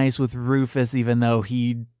play nice with Rufus even though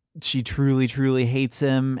she truly hates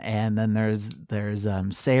him. And then there's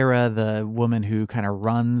Sarah, the woman who kind of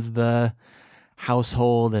runs the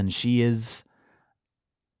household, and she is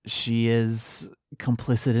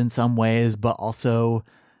complicit in some ways, but also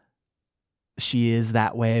she is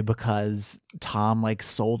that way because Tom like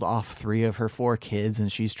sold off 3 of her 4 kids,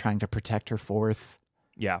 and she's trying to protect her 4th.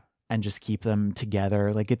 Yeah. And just keep them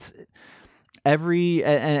together. Like it's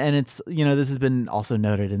and it's, this has been also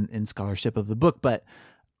noted in scholarship of the book, but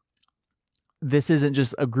this isn't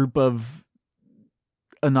just a group of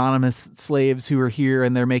anonymous slaves who are here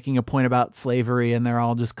and they're making a point about slavery and they're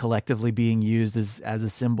all just collectively being used as a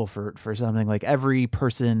symbol for something. Like every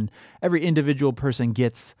individual person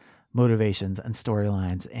gets motivations and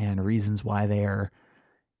storylines and reasons why they are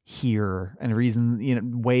here, and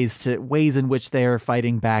ways in which they are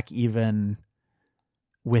fighting back even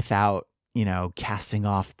without casting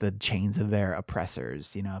off the chains of their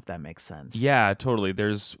oppressors, if that makes sense. Yeah, totally.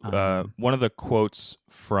 There's one of the quotes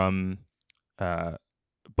from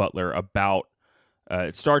Butler about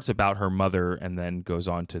it starts about her mother and then goes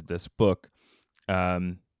on to this book.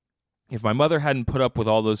 If my mother hadn't put up with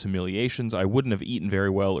all those humiliations, I wouldn't have eaten very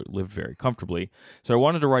well or lived very comfortably. So I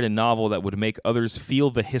wanted to write a novel that would make others feel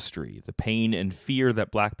the history, the pain and fear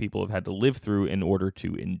that Black people have had to live through in order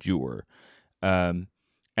to endure. And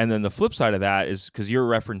then the flip side of that is because you're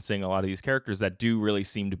referencing a lot of these characters that do really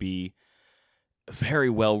seem to be very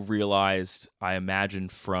well realized, I imagine,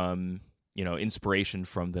 from inspiration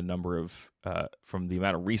from the number of from the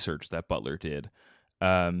amount of research that Butler did.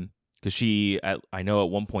 Because I know at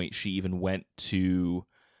one point she even went to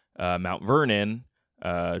Mount Vernon,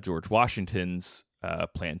 George Washington's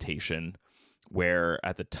plantation, where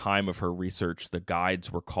at the time of her research, the guides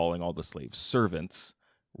were calling all the slaves servants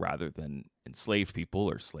rather than enslaved people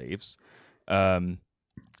or slaves. But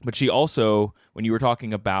she also, when you were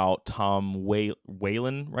talking about Tom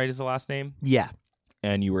Whalen, right, is the last name? Yeah.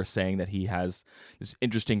 And you were saying that he has this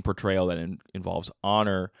interesting portrayal that involves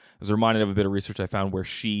honor. I was reminded of a bit of research I found where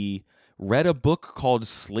she read a book called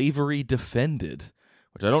Slavery Defended,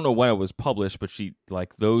 which I don't know when it was published, but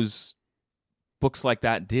those books like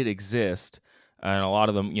that did exist. And a lot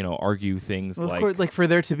of them, argue things of like... course, like for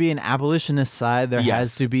there to be an abolitionist side, there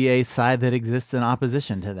has to be a side that exists in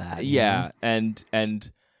opposition to that. Yeah, and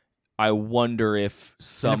I wonder if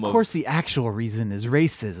of course the actual reason is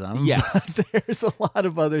racism. Yes. But there's a lot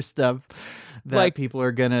of other stuff that people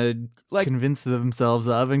are going to convince themselves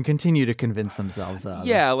of and continue to convince themselves of.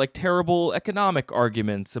 Yeah, like terrible economic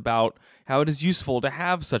arguments about how it is useful to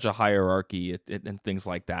have such a hierarchy and things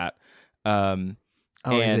like that.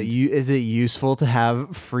 Is it useful to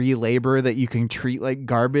have free labor that you can treat like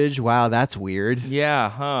garbage? Wow, that's weird.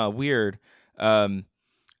 Yeah, weird.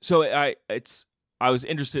 So I was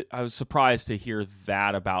surprised to hear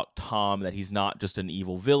that about Tom, that he's not just an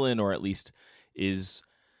evil villain, or at least is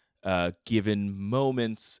given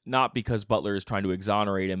moments, not because Butler is trying to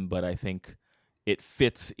exonerate him, but I think it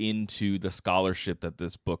fits into the scholarship that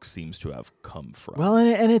this book seems to have come from. Well,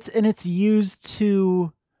 and it's used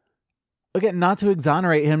to, again, not to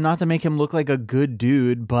exonerate him, not to make him look like a good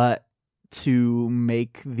dude, but to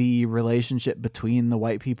make the relationship between the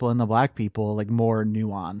white people and the black people like more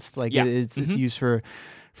nuanced. Like it's used for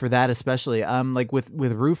that, especially like with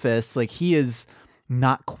Rufus, like he is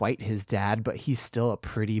not quite his dad, but he's still a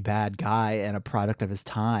pretty bad guy and a product of his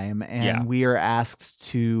time, and we are asked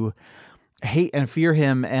to hate and fear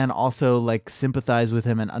him and also like sympathize with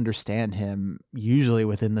him and understand him, usually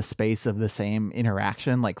within the space of the same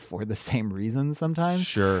interaction, like for the same reasons sometimes.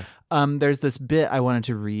 Sure. There's this bit I wanted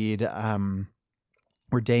to read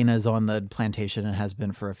where Dana's on the plantation and has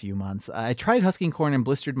been for a few months. I tried husking corn and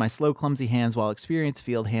blistered my slow, clumsy hands while experienced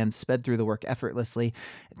field hands sped through the work effortlessly,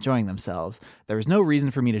 enjoying themselves. There was no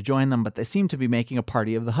reason for me to join them, but they seemed to be making a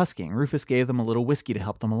party of the husking. Rufus gave them a little whiskey to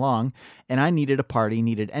help them along, and I needed a party,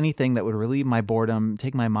 needed anything that would relieve my boredom,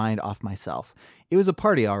 take my mind off myself. It was a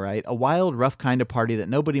party, all right, a wild, rough kind of party that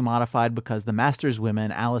nobody modified because the master's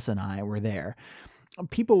women, Alice and I, were there.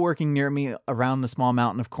 People working near me around the small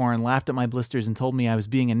mountain of corn laughed at my blisters and told me I was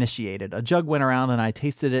being initiated. A jug went around and I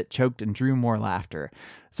tasted it, choked, and drew more laughter.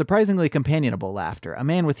 Surprisingly companionable laughter. A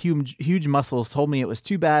man with huge muscles told me it was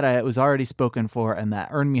too bad I was already spoken for and that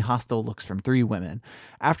earned me hostile looks from 3 women.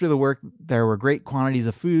 After the work, there were great quantities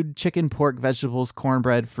of food, chicken, pork, vegetables,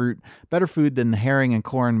 cornbread, fruit, better food than the herring and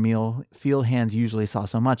corn meal field hands usually saw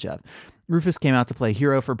so much of. Rufus came out to play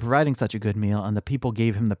hero for providing such a good meal, and the people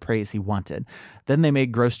gave him the praise he wanted. Then they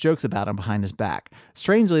made gross jokes about him behind his back.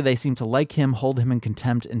 Strangely, they seemed to like him, hold him in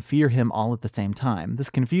contempt, and fear him all at the same time. This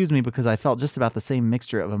confused me because I felt just about the same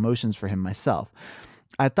mixture of emotions for him myself.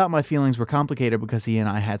 I thought my feelings were complicated because he and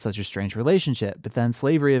I had such a strange relationship, but then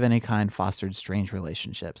slavery of any kind fostered strange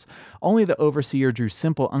relationships. Only the overseer drew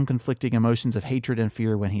simple, unconflicting emotions of hatred and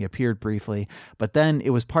fear when he appeared briefly, but then it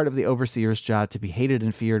was part of the overseer's job to be hated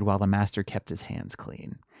and feared while the master kept his hands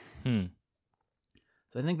clean.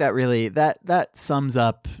 So I think that really, that sums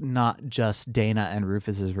up not just Dana and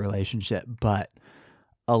Rufus's relationship, but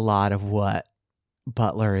a lot of what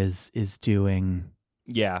Butler is doing.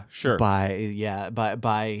 Yeah, sure.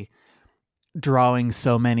 By drawing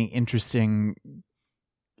so many interesting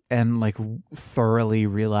and like thoroughly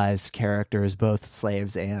realized characters, both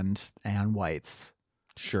slaves and whites.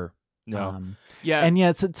 Sure. No. Yeah. And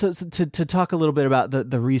yeah, to talk a little bit about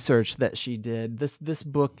the research that she did. This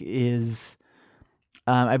book is,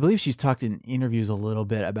 I believe she's talked in interviews a little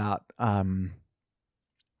bit about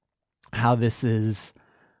how this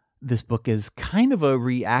book is kind of a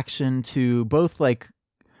reaction to both like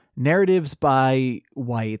narratives by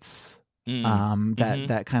whites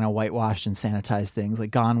that kind of whitewashed and sanitized things,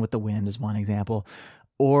 like Gone with the Wind is one example,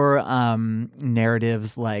 or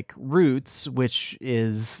narratives like Roots, which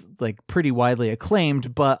is like pretty widely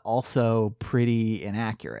acclaimed but also pretty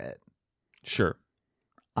inaccurate. Sure.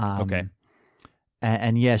 Okay.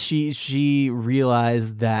 And yeah, she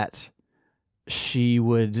realized that she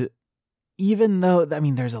would, even though, I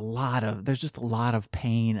mean, there's just a lot of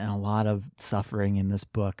pain and a lot of suffering in this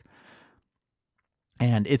book,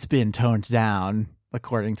 and it's been toned down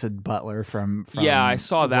according to Butler from yeah, I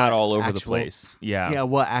saw that all over the place. Yeah,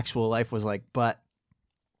 what actual life was like, but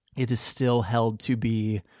it is still held to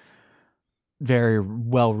be very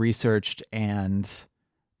well researched and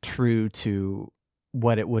true to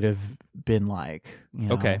what it would have been like. You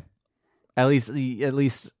know? Okay, at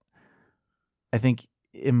least, I think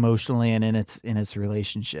emotionally and in its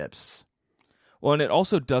relationships. Well, and it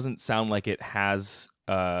also doesn't sound like it has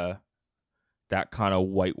that kind of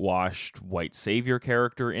whitewashed white savior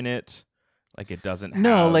character in it. Like it doesn't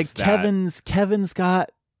have like that. Kevin's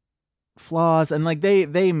got flaws, and like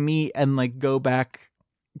they meet and like go back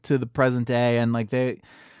to the present day, and like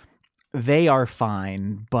they are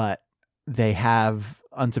fine, but they have,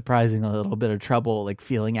 unsurprisingly, a little bit of trouble like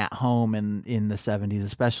feeling at home in the 70s,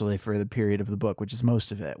 especially for the period of the book, which is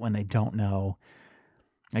most of it, when they don't know.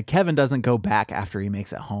 Like Kevin doesn't go back after he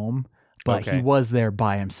makes it home, but he was there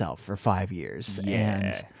by himself for 5 years. Yeah.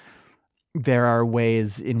 And there are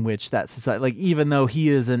ways in which that society, like even though he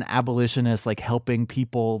is an abolitionist, like helping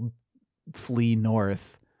people flee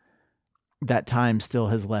north, that time still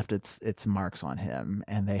has left its marks on him,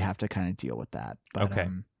 and they have to kind of deal with that. But, okay.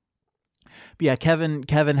 But yeah,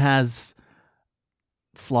 Kevin has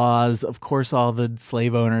flaws. Of course, all the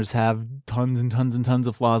slave owners have tons and tons and tons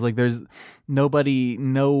of flaws. Like there's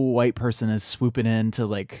no white person is swooping in to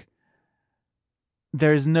like,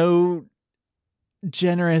 there's no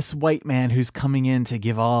generous white man who's coming in to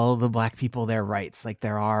give all the black people their rights like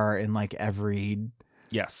there are in like every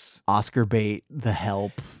Yes. Oscar bait, The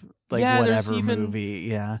Help, like Yeah, whatever movie.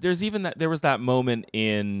 Yeah. There's even there was that moment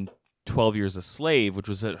in 12 Years a Slave, which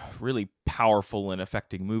was a really powerful and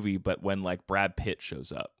affecting movie, but when like Brad Pitt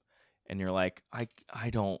shows up and you're like, I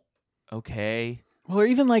don't, okay. Well, or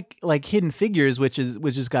even like Hidden Figures, which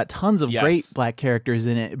has got tons of great black characters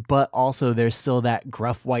in it, but also there's still that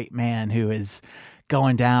gruff white man who is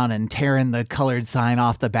going down and tearing the colored sign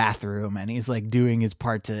off the bathroom, and he's like doing his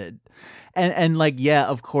part to, and like, yeah,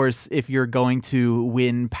 of course, if you're going to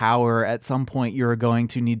win power at some point, you're going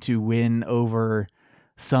to need to win over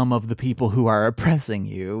some of the people who are oppressing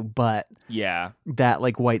you. But yeah, that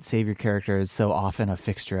like white savior character is so often a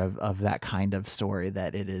fixture of that kind of story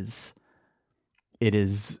that it is,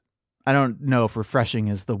 I don't know if refreshing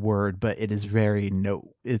is the word, but it is very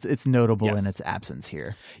it's notable in its absence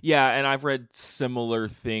here. Yeah, and I've read similar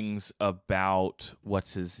things about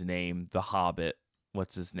what's his name, The Hobbit.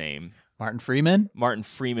 What's his name? Martin Freeman? Martin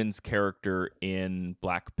Freeman's character in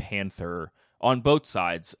Black Panther, on both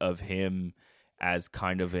sides of him as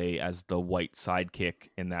kind of as the white sidekick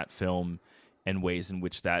in that film, and ways in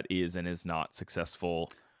which that is and is not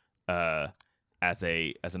successful as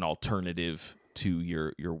an alternative to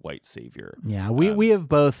your white savior. Yeah, we have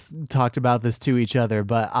both talked about this to each other,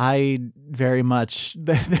 but I very much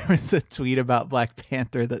there was a tweet about Black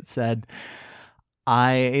Panther that said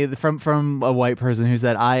from a white person who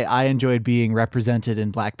said I enjoyed being represented in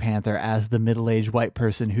Black Panther as the middle-aged white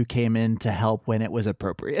person who came in to help when it was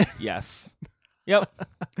appropriate. Yes. Yep.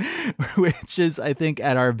 Which is, I think,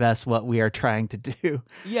 at our best what we are trying to do.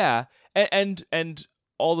 Yeah. And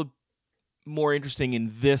all the more interesting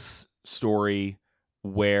in this story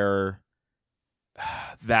where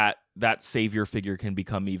that savior figure can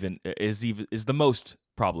become is the most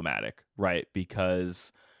problematic, right?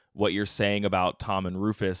 Because what you're saying about Tom and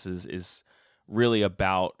Rufus is really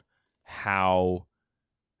about how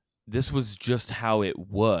this was just how it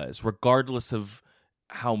was, regardless of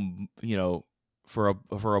how, for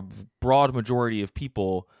a broad majority of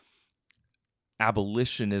people,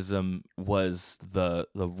 abolitionism was the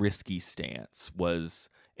risky stance,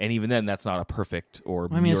 and even then that's not a perfect or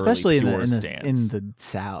especially pure stance. In the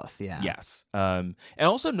South. Yes. And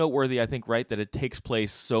also noteworthy, I think, right, that it takes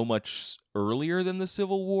place so much earlier than the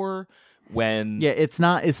Civil War, when it's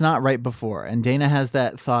not right before. And Dana has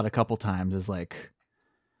that thought a couple times, is like,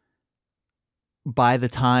 by the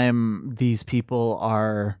time these people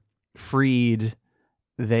are freed,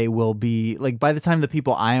 they will be like, by the time the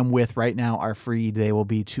people I am with right now are freed, they will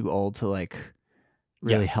be too old to like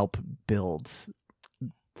really help build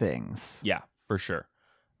things. Yeah, for sure.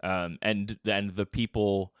 And the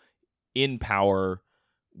people in power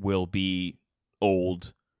will be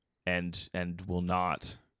old and will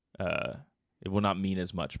not it will not mean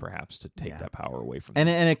as much perhaps to take that power away from them.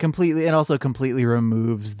 And it also completely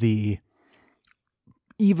removes the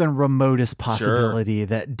even remotest possibility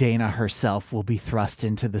that Dana herself will be thrust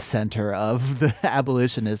into the center of the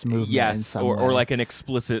abolitionist movement. Yes, in some or way. like an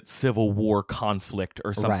explicit Civil War conflict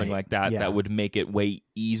or something like that, that would make it way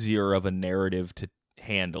easier of a narrative to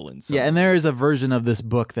handle in some and there is a version of this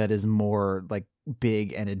book that is more like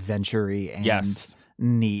big and adventure-y and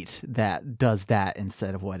neat, that does that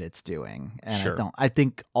instead of what it's doing. And I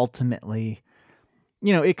think ultimately,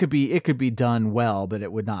 it could be done well, but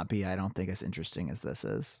it would not be, I don't think, as interesting as this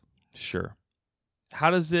is. Sure.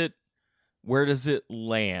 Where does it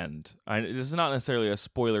land? This is not necessarily a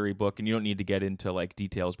spoilery book, and you don't need to get into like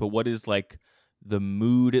details, but what is like the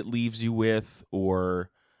mood it leaves you with, or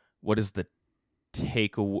what is the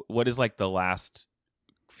takeaway? What is like the last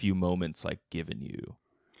few moments like given you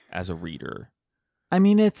as a reader? I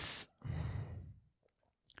mean, it's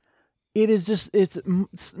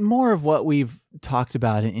more of what we've talked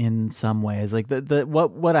about in some ways. Like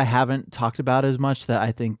what I haven't talked about as much, that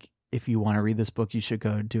I think if you want to read this book, you should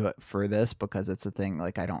go do it for this, because it's a thing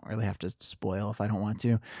like I don't really have to spoil if I don't want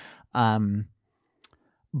to.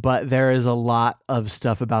 But there is a lot of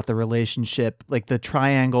stuff about the relationship, like the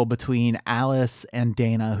triangle between Alice and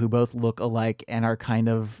Dana, who both look alike and are kind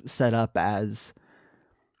of set up as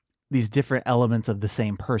these different elements of the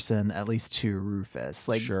same person, at least to Rufus.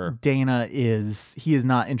 Like Dana is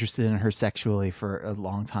not interested in her sexually for a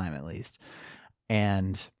long time, at least,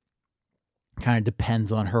 and kind of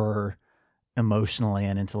depends on her emotionally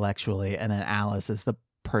and intellectually. And then Alice is the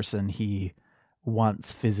person he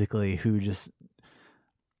wants physically, who just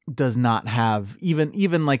does not have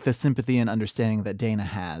even like the sympathy and understanding that Dana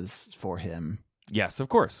has for him. Yes, of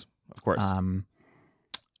course.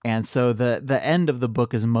 And so the end of the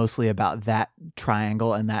book is mostly about that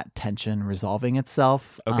triangle and that tension resolving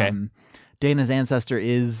itself. Okay. Dana's ancestor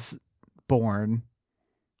is born,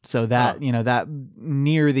 So that, that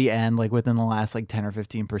near the end, like within the last like 10 or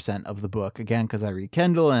 15% of the book, again, because I read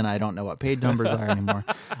Kindle and I don't know what page numbers are anymore.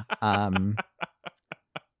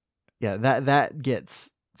 That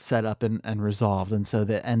gets set up and resolved. And so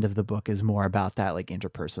the end of the book is more about that like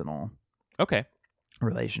interpersonal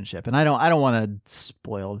relationship. And I don't want to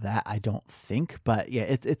spoil that, I don't think, but yeah,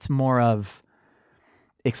 it's more of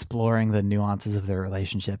exploring the nuances of their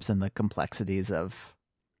relationships and the complexities of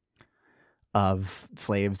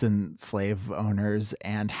slaves and slave owners,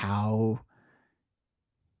 and how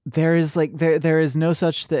there is like there is no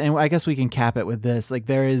such thing. And I guess we can cap it with this. Like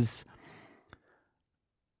there is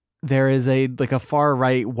a like a far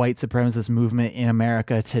right white supremacist movement in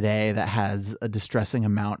America today that has a distressing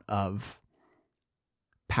amount of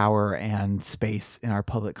power and space in our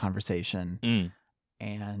public conversation.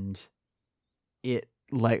 And it,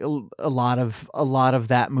 like a lot of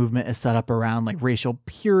that movement is set up around like racial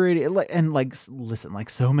purity, and like listen, like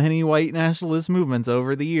so many white nationalist movements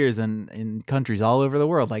over the years and in countries all over the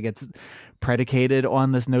world, like it's predicated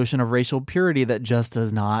on this notion of racial purity that just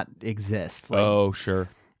does not exist. Like, sure.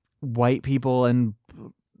 White people and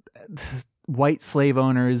white slave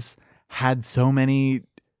owners had so many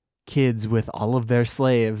kids with all of their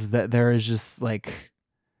slaves that there is just like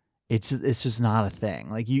it's just not a thing.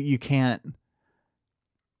 Like you can't.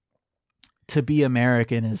 To be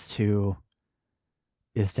American is to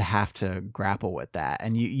have to grapple with that.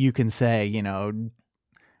 And you can say,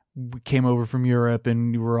 we came over from Europe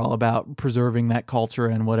and we're all about preserving that culture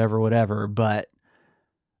and whatever, but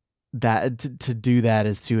that to do that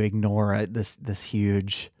is to ignore this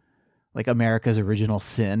huge, like America's original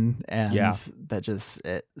sin, and that just,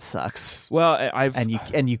 it sucks. Well,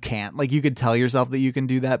 and you can't, like, you could tell yourself that you can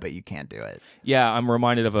do that, but you can't do it. Yeah, I'm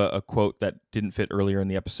reminded of a quote that didn't fit earlier in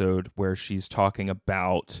the episode where she's talking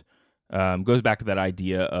about, goes back to that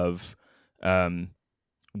idea of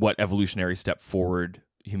what evolutionary step forward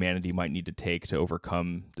humanity might need to take to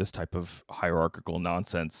overcome this type of hierarchical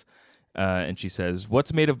nonsense. And she says,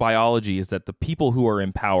 what's made of biology is that the people who are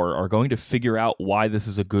in power are going to figure out why this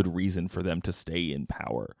is a good reason for them to stay in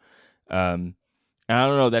power. And I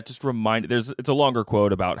don't know, that just reminded, it's a longer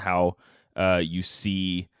quote about how you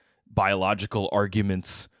see biological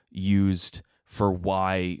arguments used for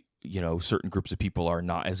why, certain groups of people are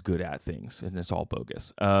not as good at things, and it's all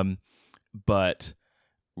bogus. But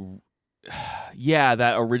yeah,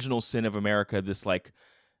 that original sin of America, this like,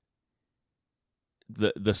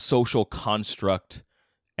 the social construct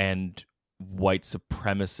and white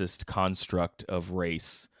supremacist construct of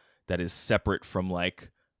race that is separate from like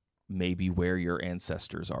maybe where your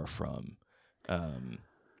ancestors are from,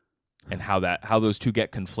 and how those two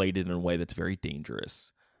get conflated in a way that's very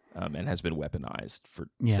dangerous, and has been weaponized for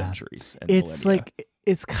centuries and it's millennia. Like,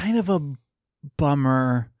 it's kind of a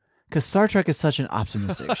bummer because Star Trek is such an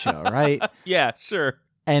optimistic show, right? Yeah, sure.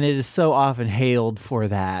 And it is so often hailed for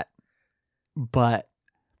that. But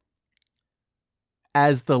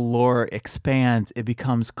as the lore expands, it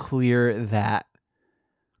becomes clear that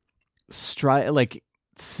civil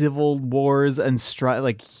wars and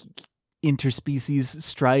interspecies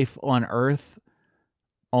strife on Earth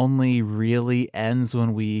only really ends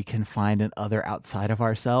when we can find an other outside of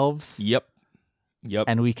ourselves. Yep.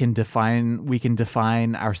 And we can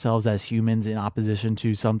define ourselves as humans in opposition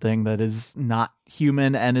to something that is not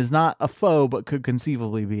human and is not a foe but could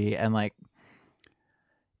conceivably be. And like,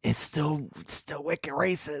 it's still wicked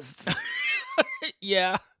racist.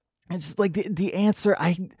 Yeah. It's just like the answer.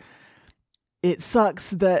 It sucks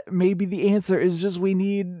that maybe the answer is just we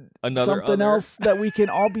need something else that we can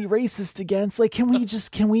all be racist against. Like, can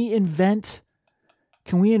we invent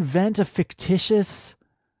a fictitious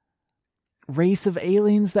race of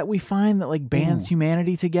aliens that we find that like bands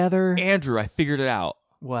humanity together? Andrew, I figured it out.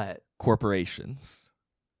 What? Corporations.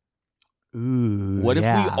 Ooh, what if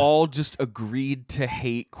we all just agreed to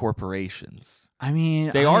hate corporations? I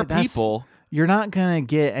mean, they are people. You're not gonna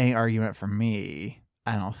get any argument from me,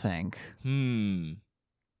 I don't think.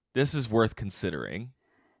 This is worth considering.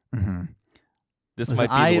 Mm-hmm. This might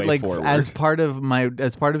be the way forward. As part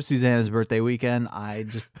of Susanna's birthday weekend, I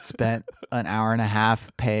just spent an hour and a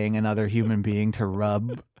half paying another human being to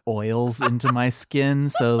rub oils into my skin.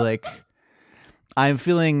 So like, I'm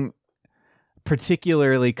feeling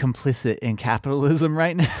particularly complicit in capitalism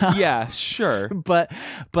right now. Yeah, sure. but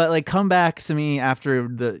like, come back to me after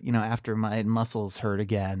after my muscles hurt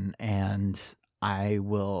again, and I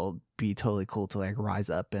will be totally cool to like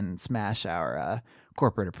rise up and smash our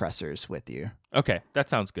corporate oppressors with you. Okay, that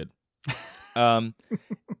sounds good.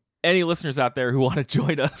 Any listeners out there who want to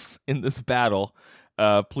join us in this battle,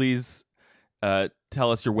 please tell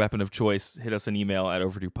us your weapon of choice. Hit us an email at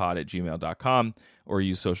overduepod@gmail.com or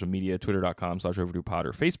use social media, twitter.com/overduepod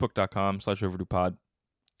or facebook.com/overduepod.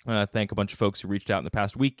 Thank a bunch of folks who reached out in the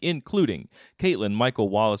past week, including Caitlin, Michael,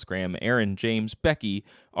 Wallace, Graham, Aaron, James, Becky,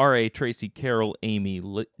 R.A., Tracy, Carol, Amy,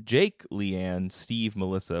 Jake, Leanne, Steve,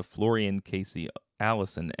 Melissa, Florian, Casey,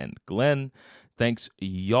 Allison, and Glenn. Thanks,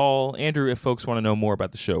 y'all. Andrew, if folks want to know more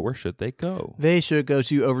about the show, where should they go? They should go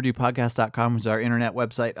to overduepodcast.com, which is our internet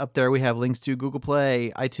website. Up there we have links to Google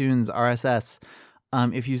Play, iTunes, RSS.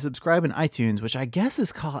 If you subscribe in iTunes, which I guess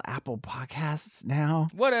is called Apple Podcasts now.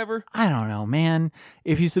 Whatever. I don't know, man.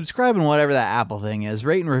 If you subscribe in whatever that Apple thing is,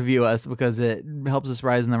 rate and review us because it helps us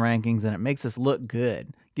rise in the rankings and it makes us look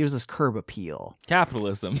good. Gives us curb appeal.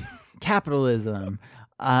 Capitalism.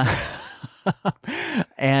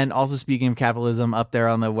 And also, speaking of capitalism, up there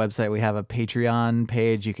on the website we have a Patreon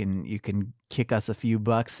page. You can kick us a few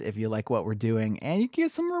bucks if you like what we're doing, and you can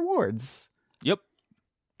get some rewards. Yep.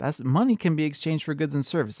 That's money can be exchanged for goods and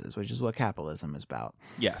services, which is what capitalism is about.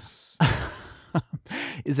 Yes.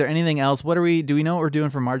 Is there anything else? Do we know what we're doing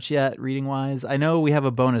for March yet, reading wise? I know we have a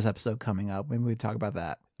bonus episode coming up. Maybe we talk about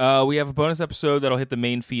that. We have a bonus episode that'll hit the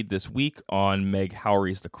main feed this week on Meg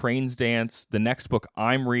Howry's The Crane's Dance. The next book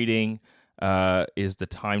I'm reading is The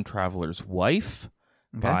Time Traveler's Wife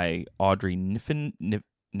by Audrey Niffenegger.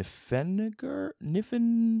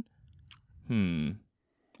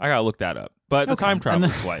 I gotta look that up. But The Time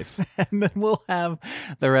Traveler's Wife. And then we'll have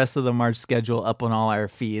the rest of the March schedule up on all our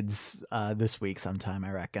feeds this week sometime, I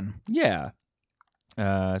reckon. Yeah.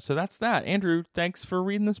 So that's that. Andrew, thanks for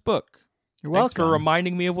reading this book. You're welcome. Thanks for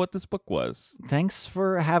reminding me of what this book was. Thanks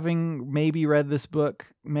for having maybe read this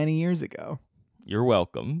book many years ago. You're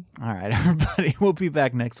welcome. All right, everybody. We'll be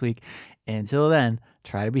back next week. Until then,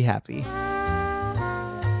 try to be happy.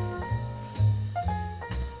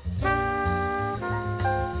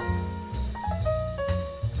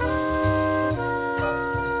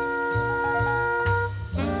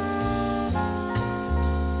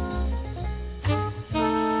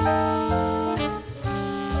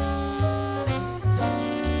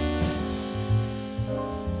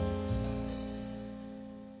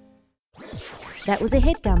 That was a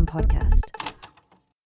HeadGum podcast.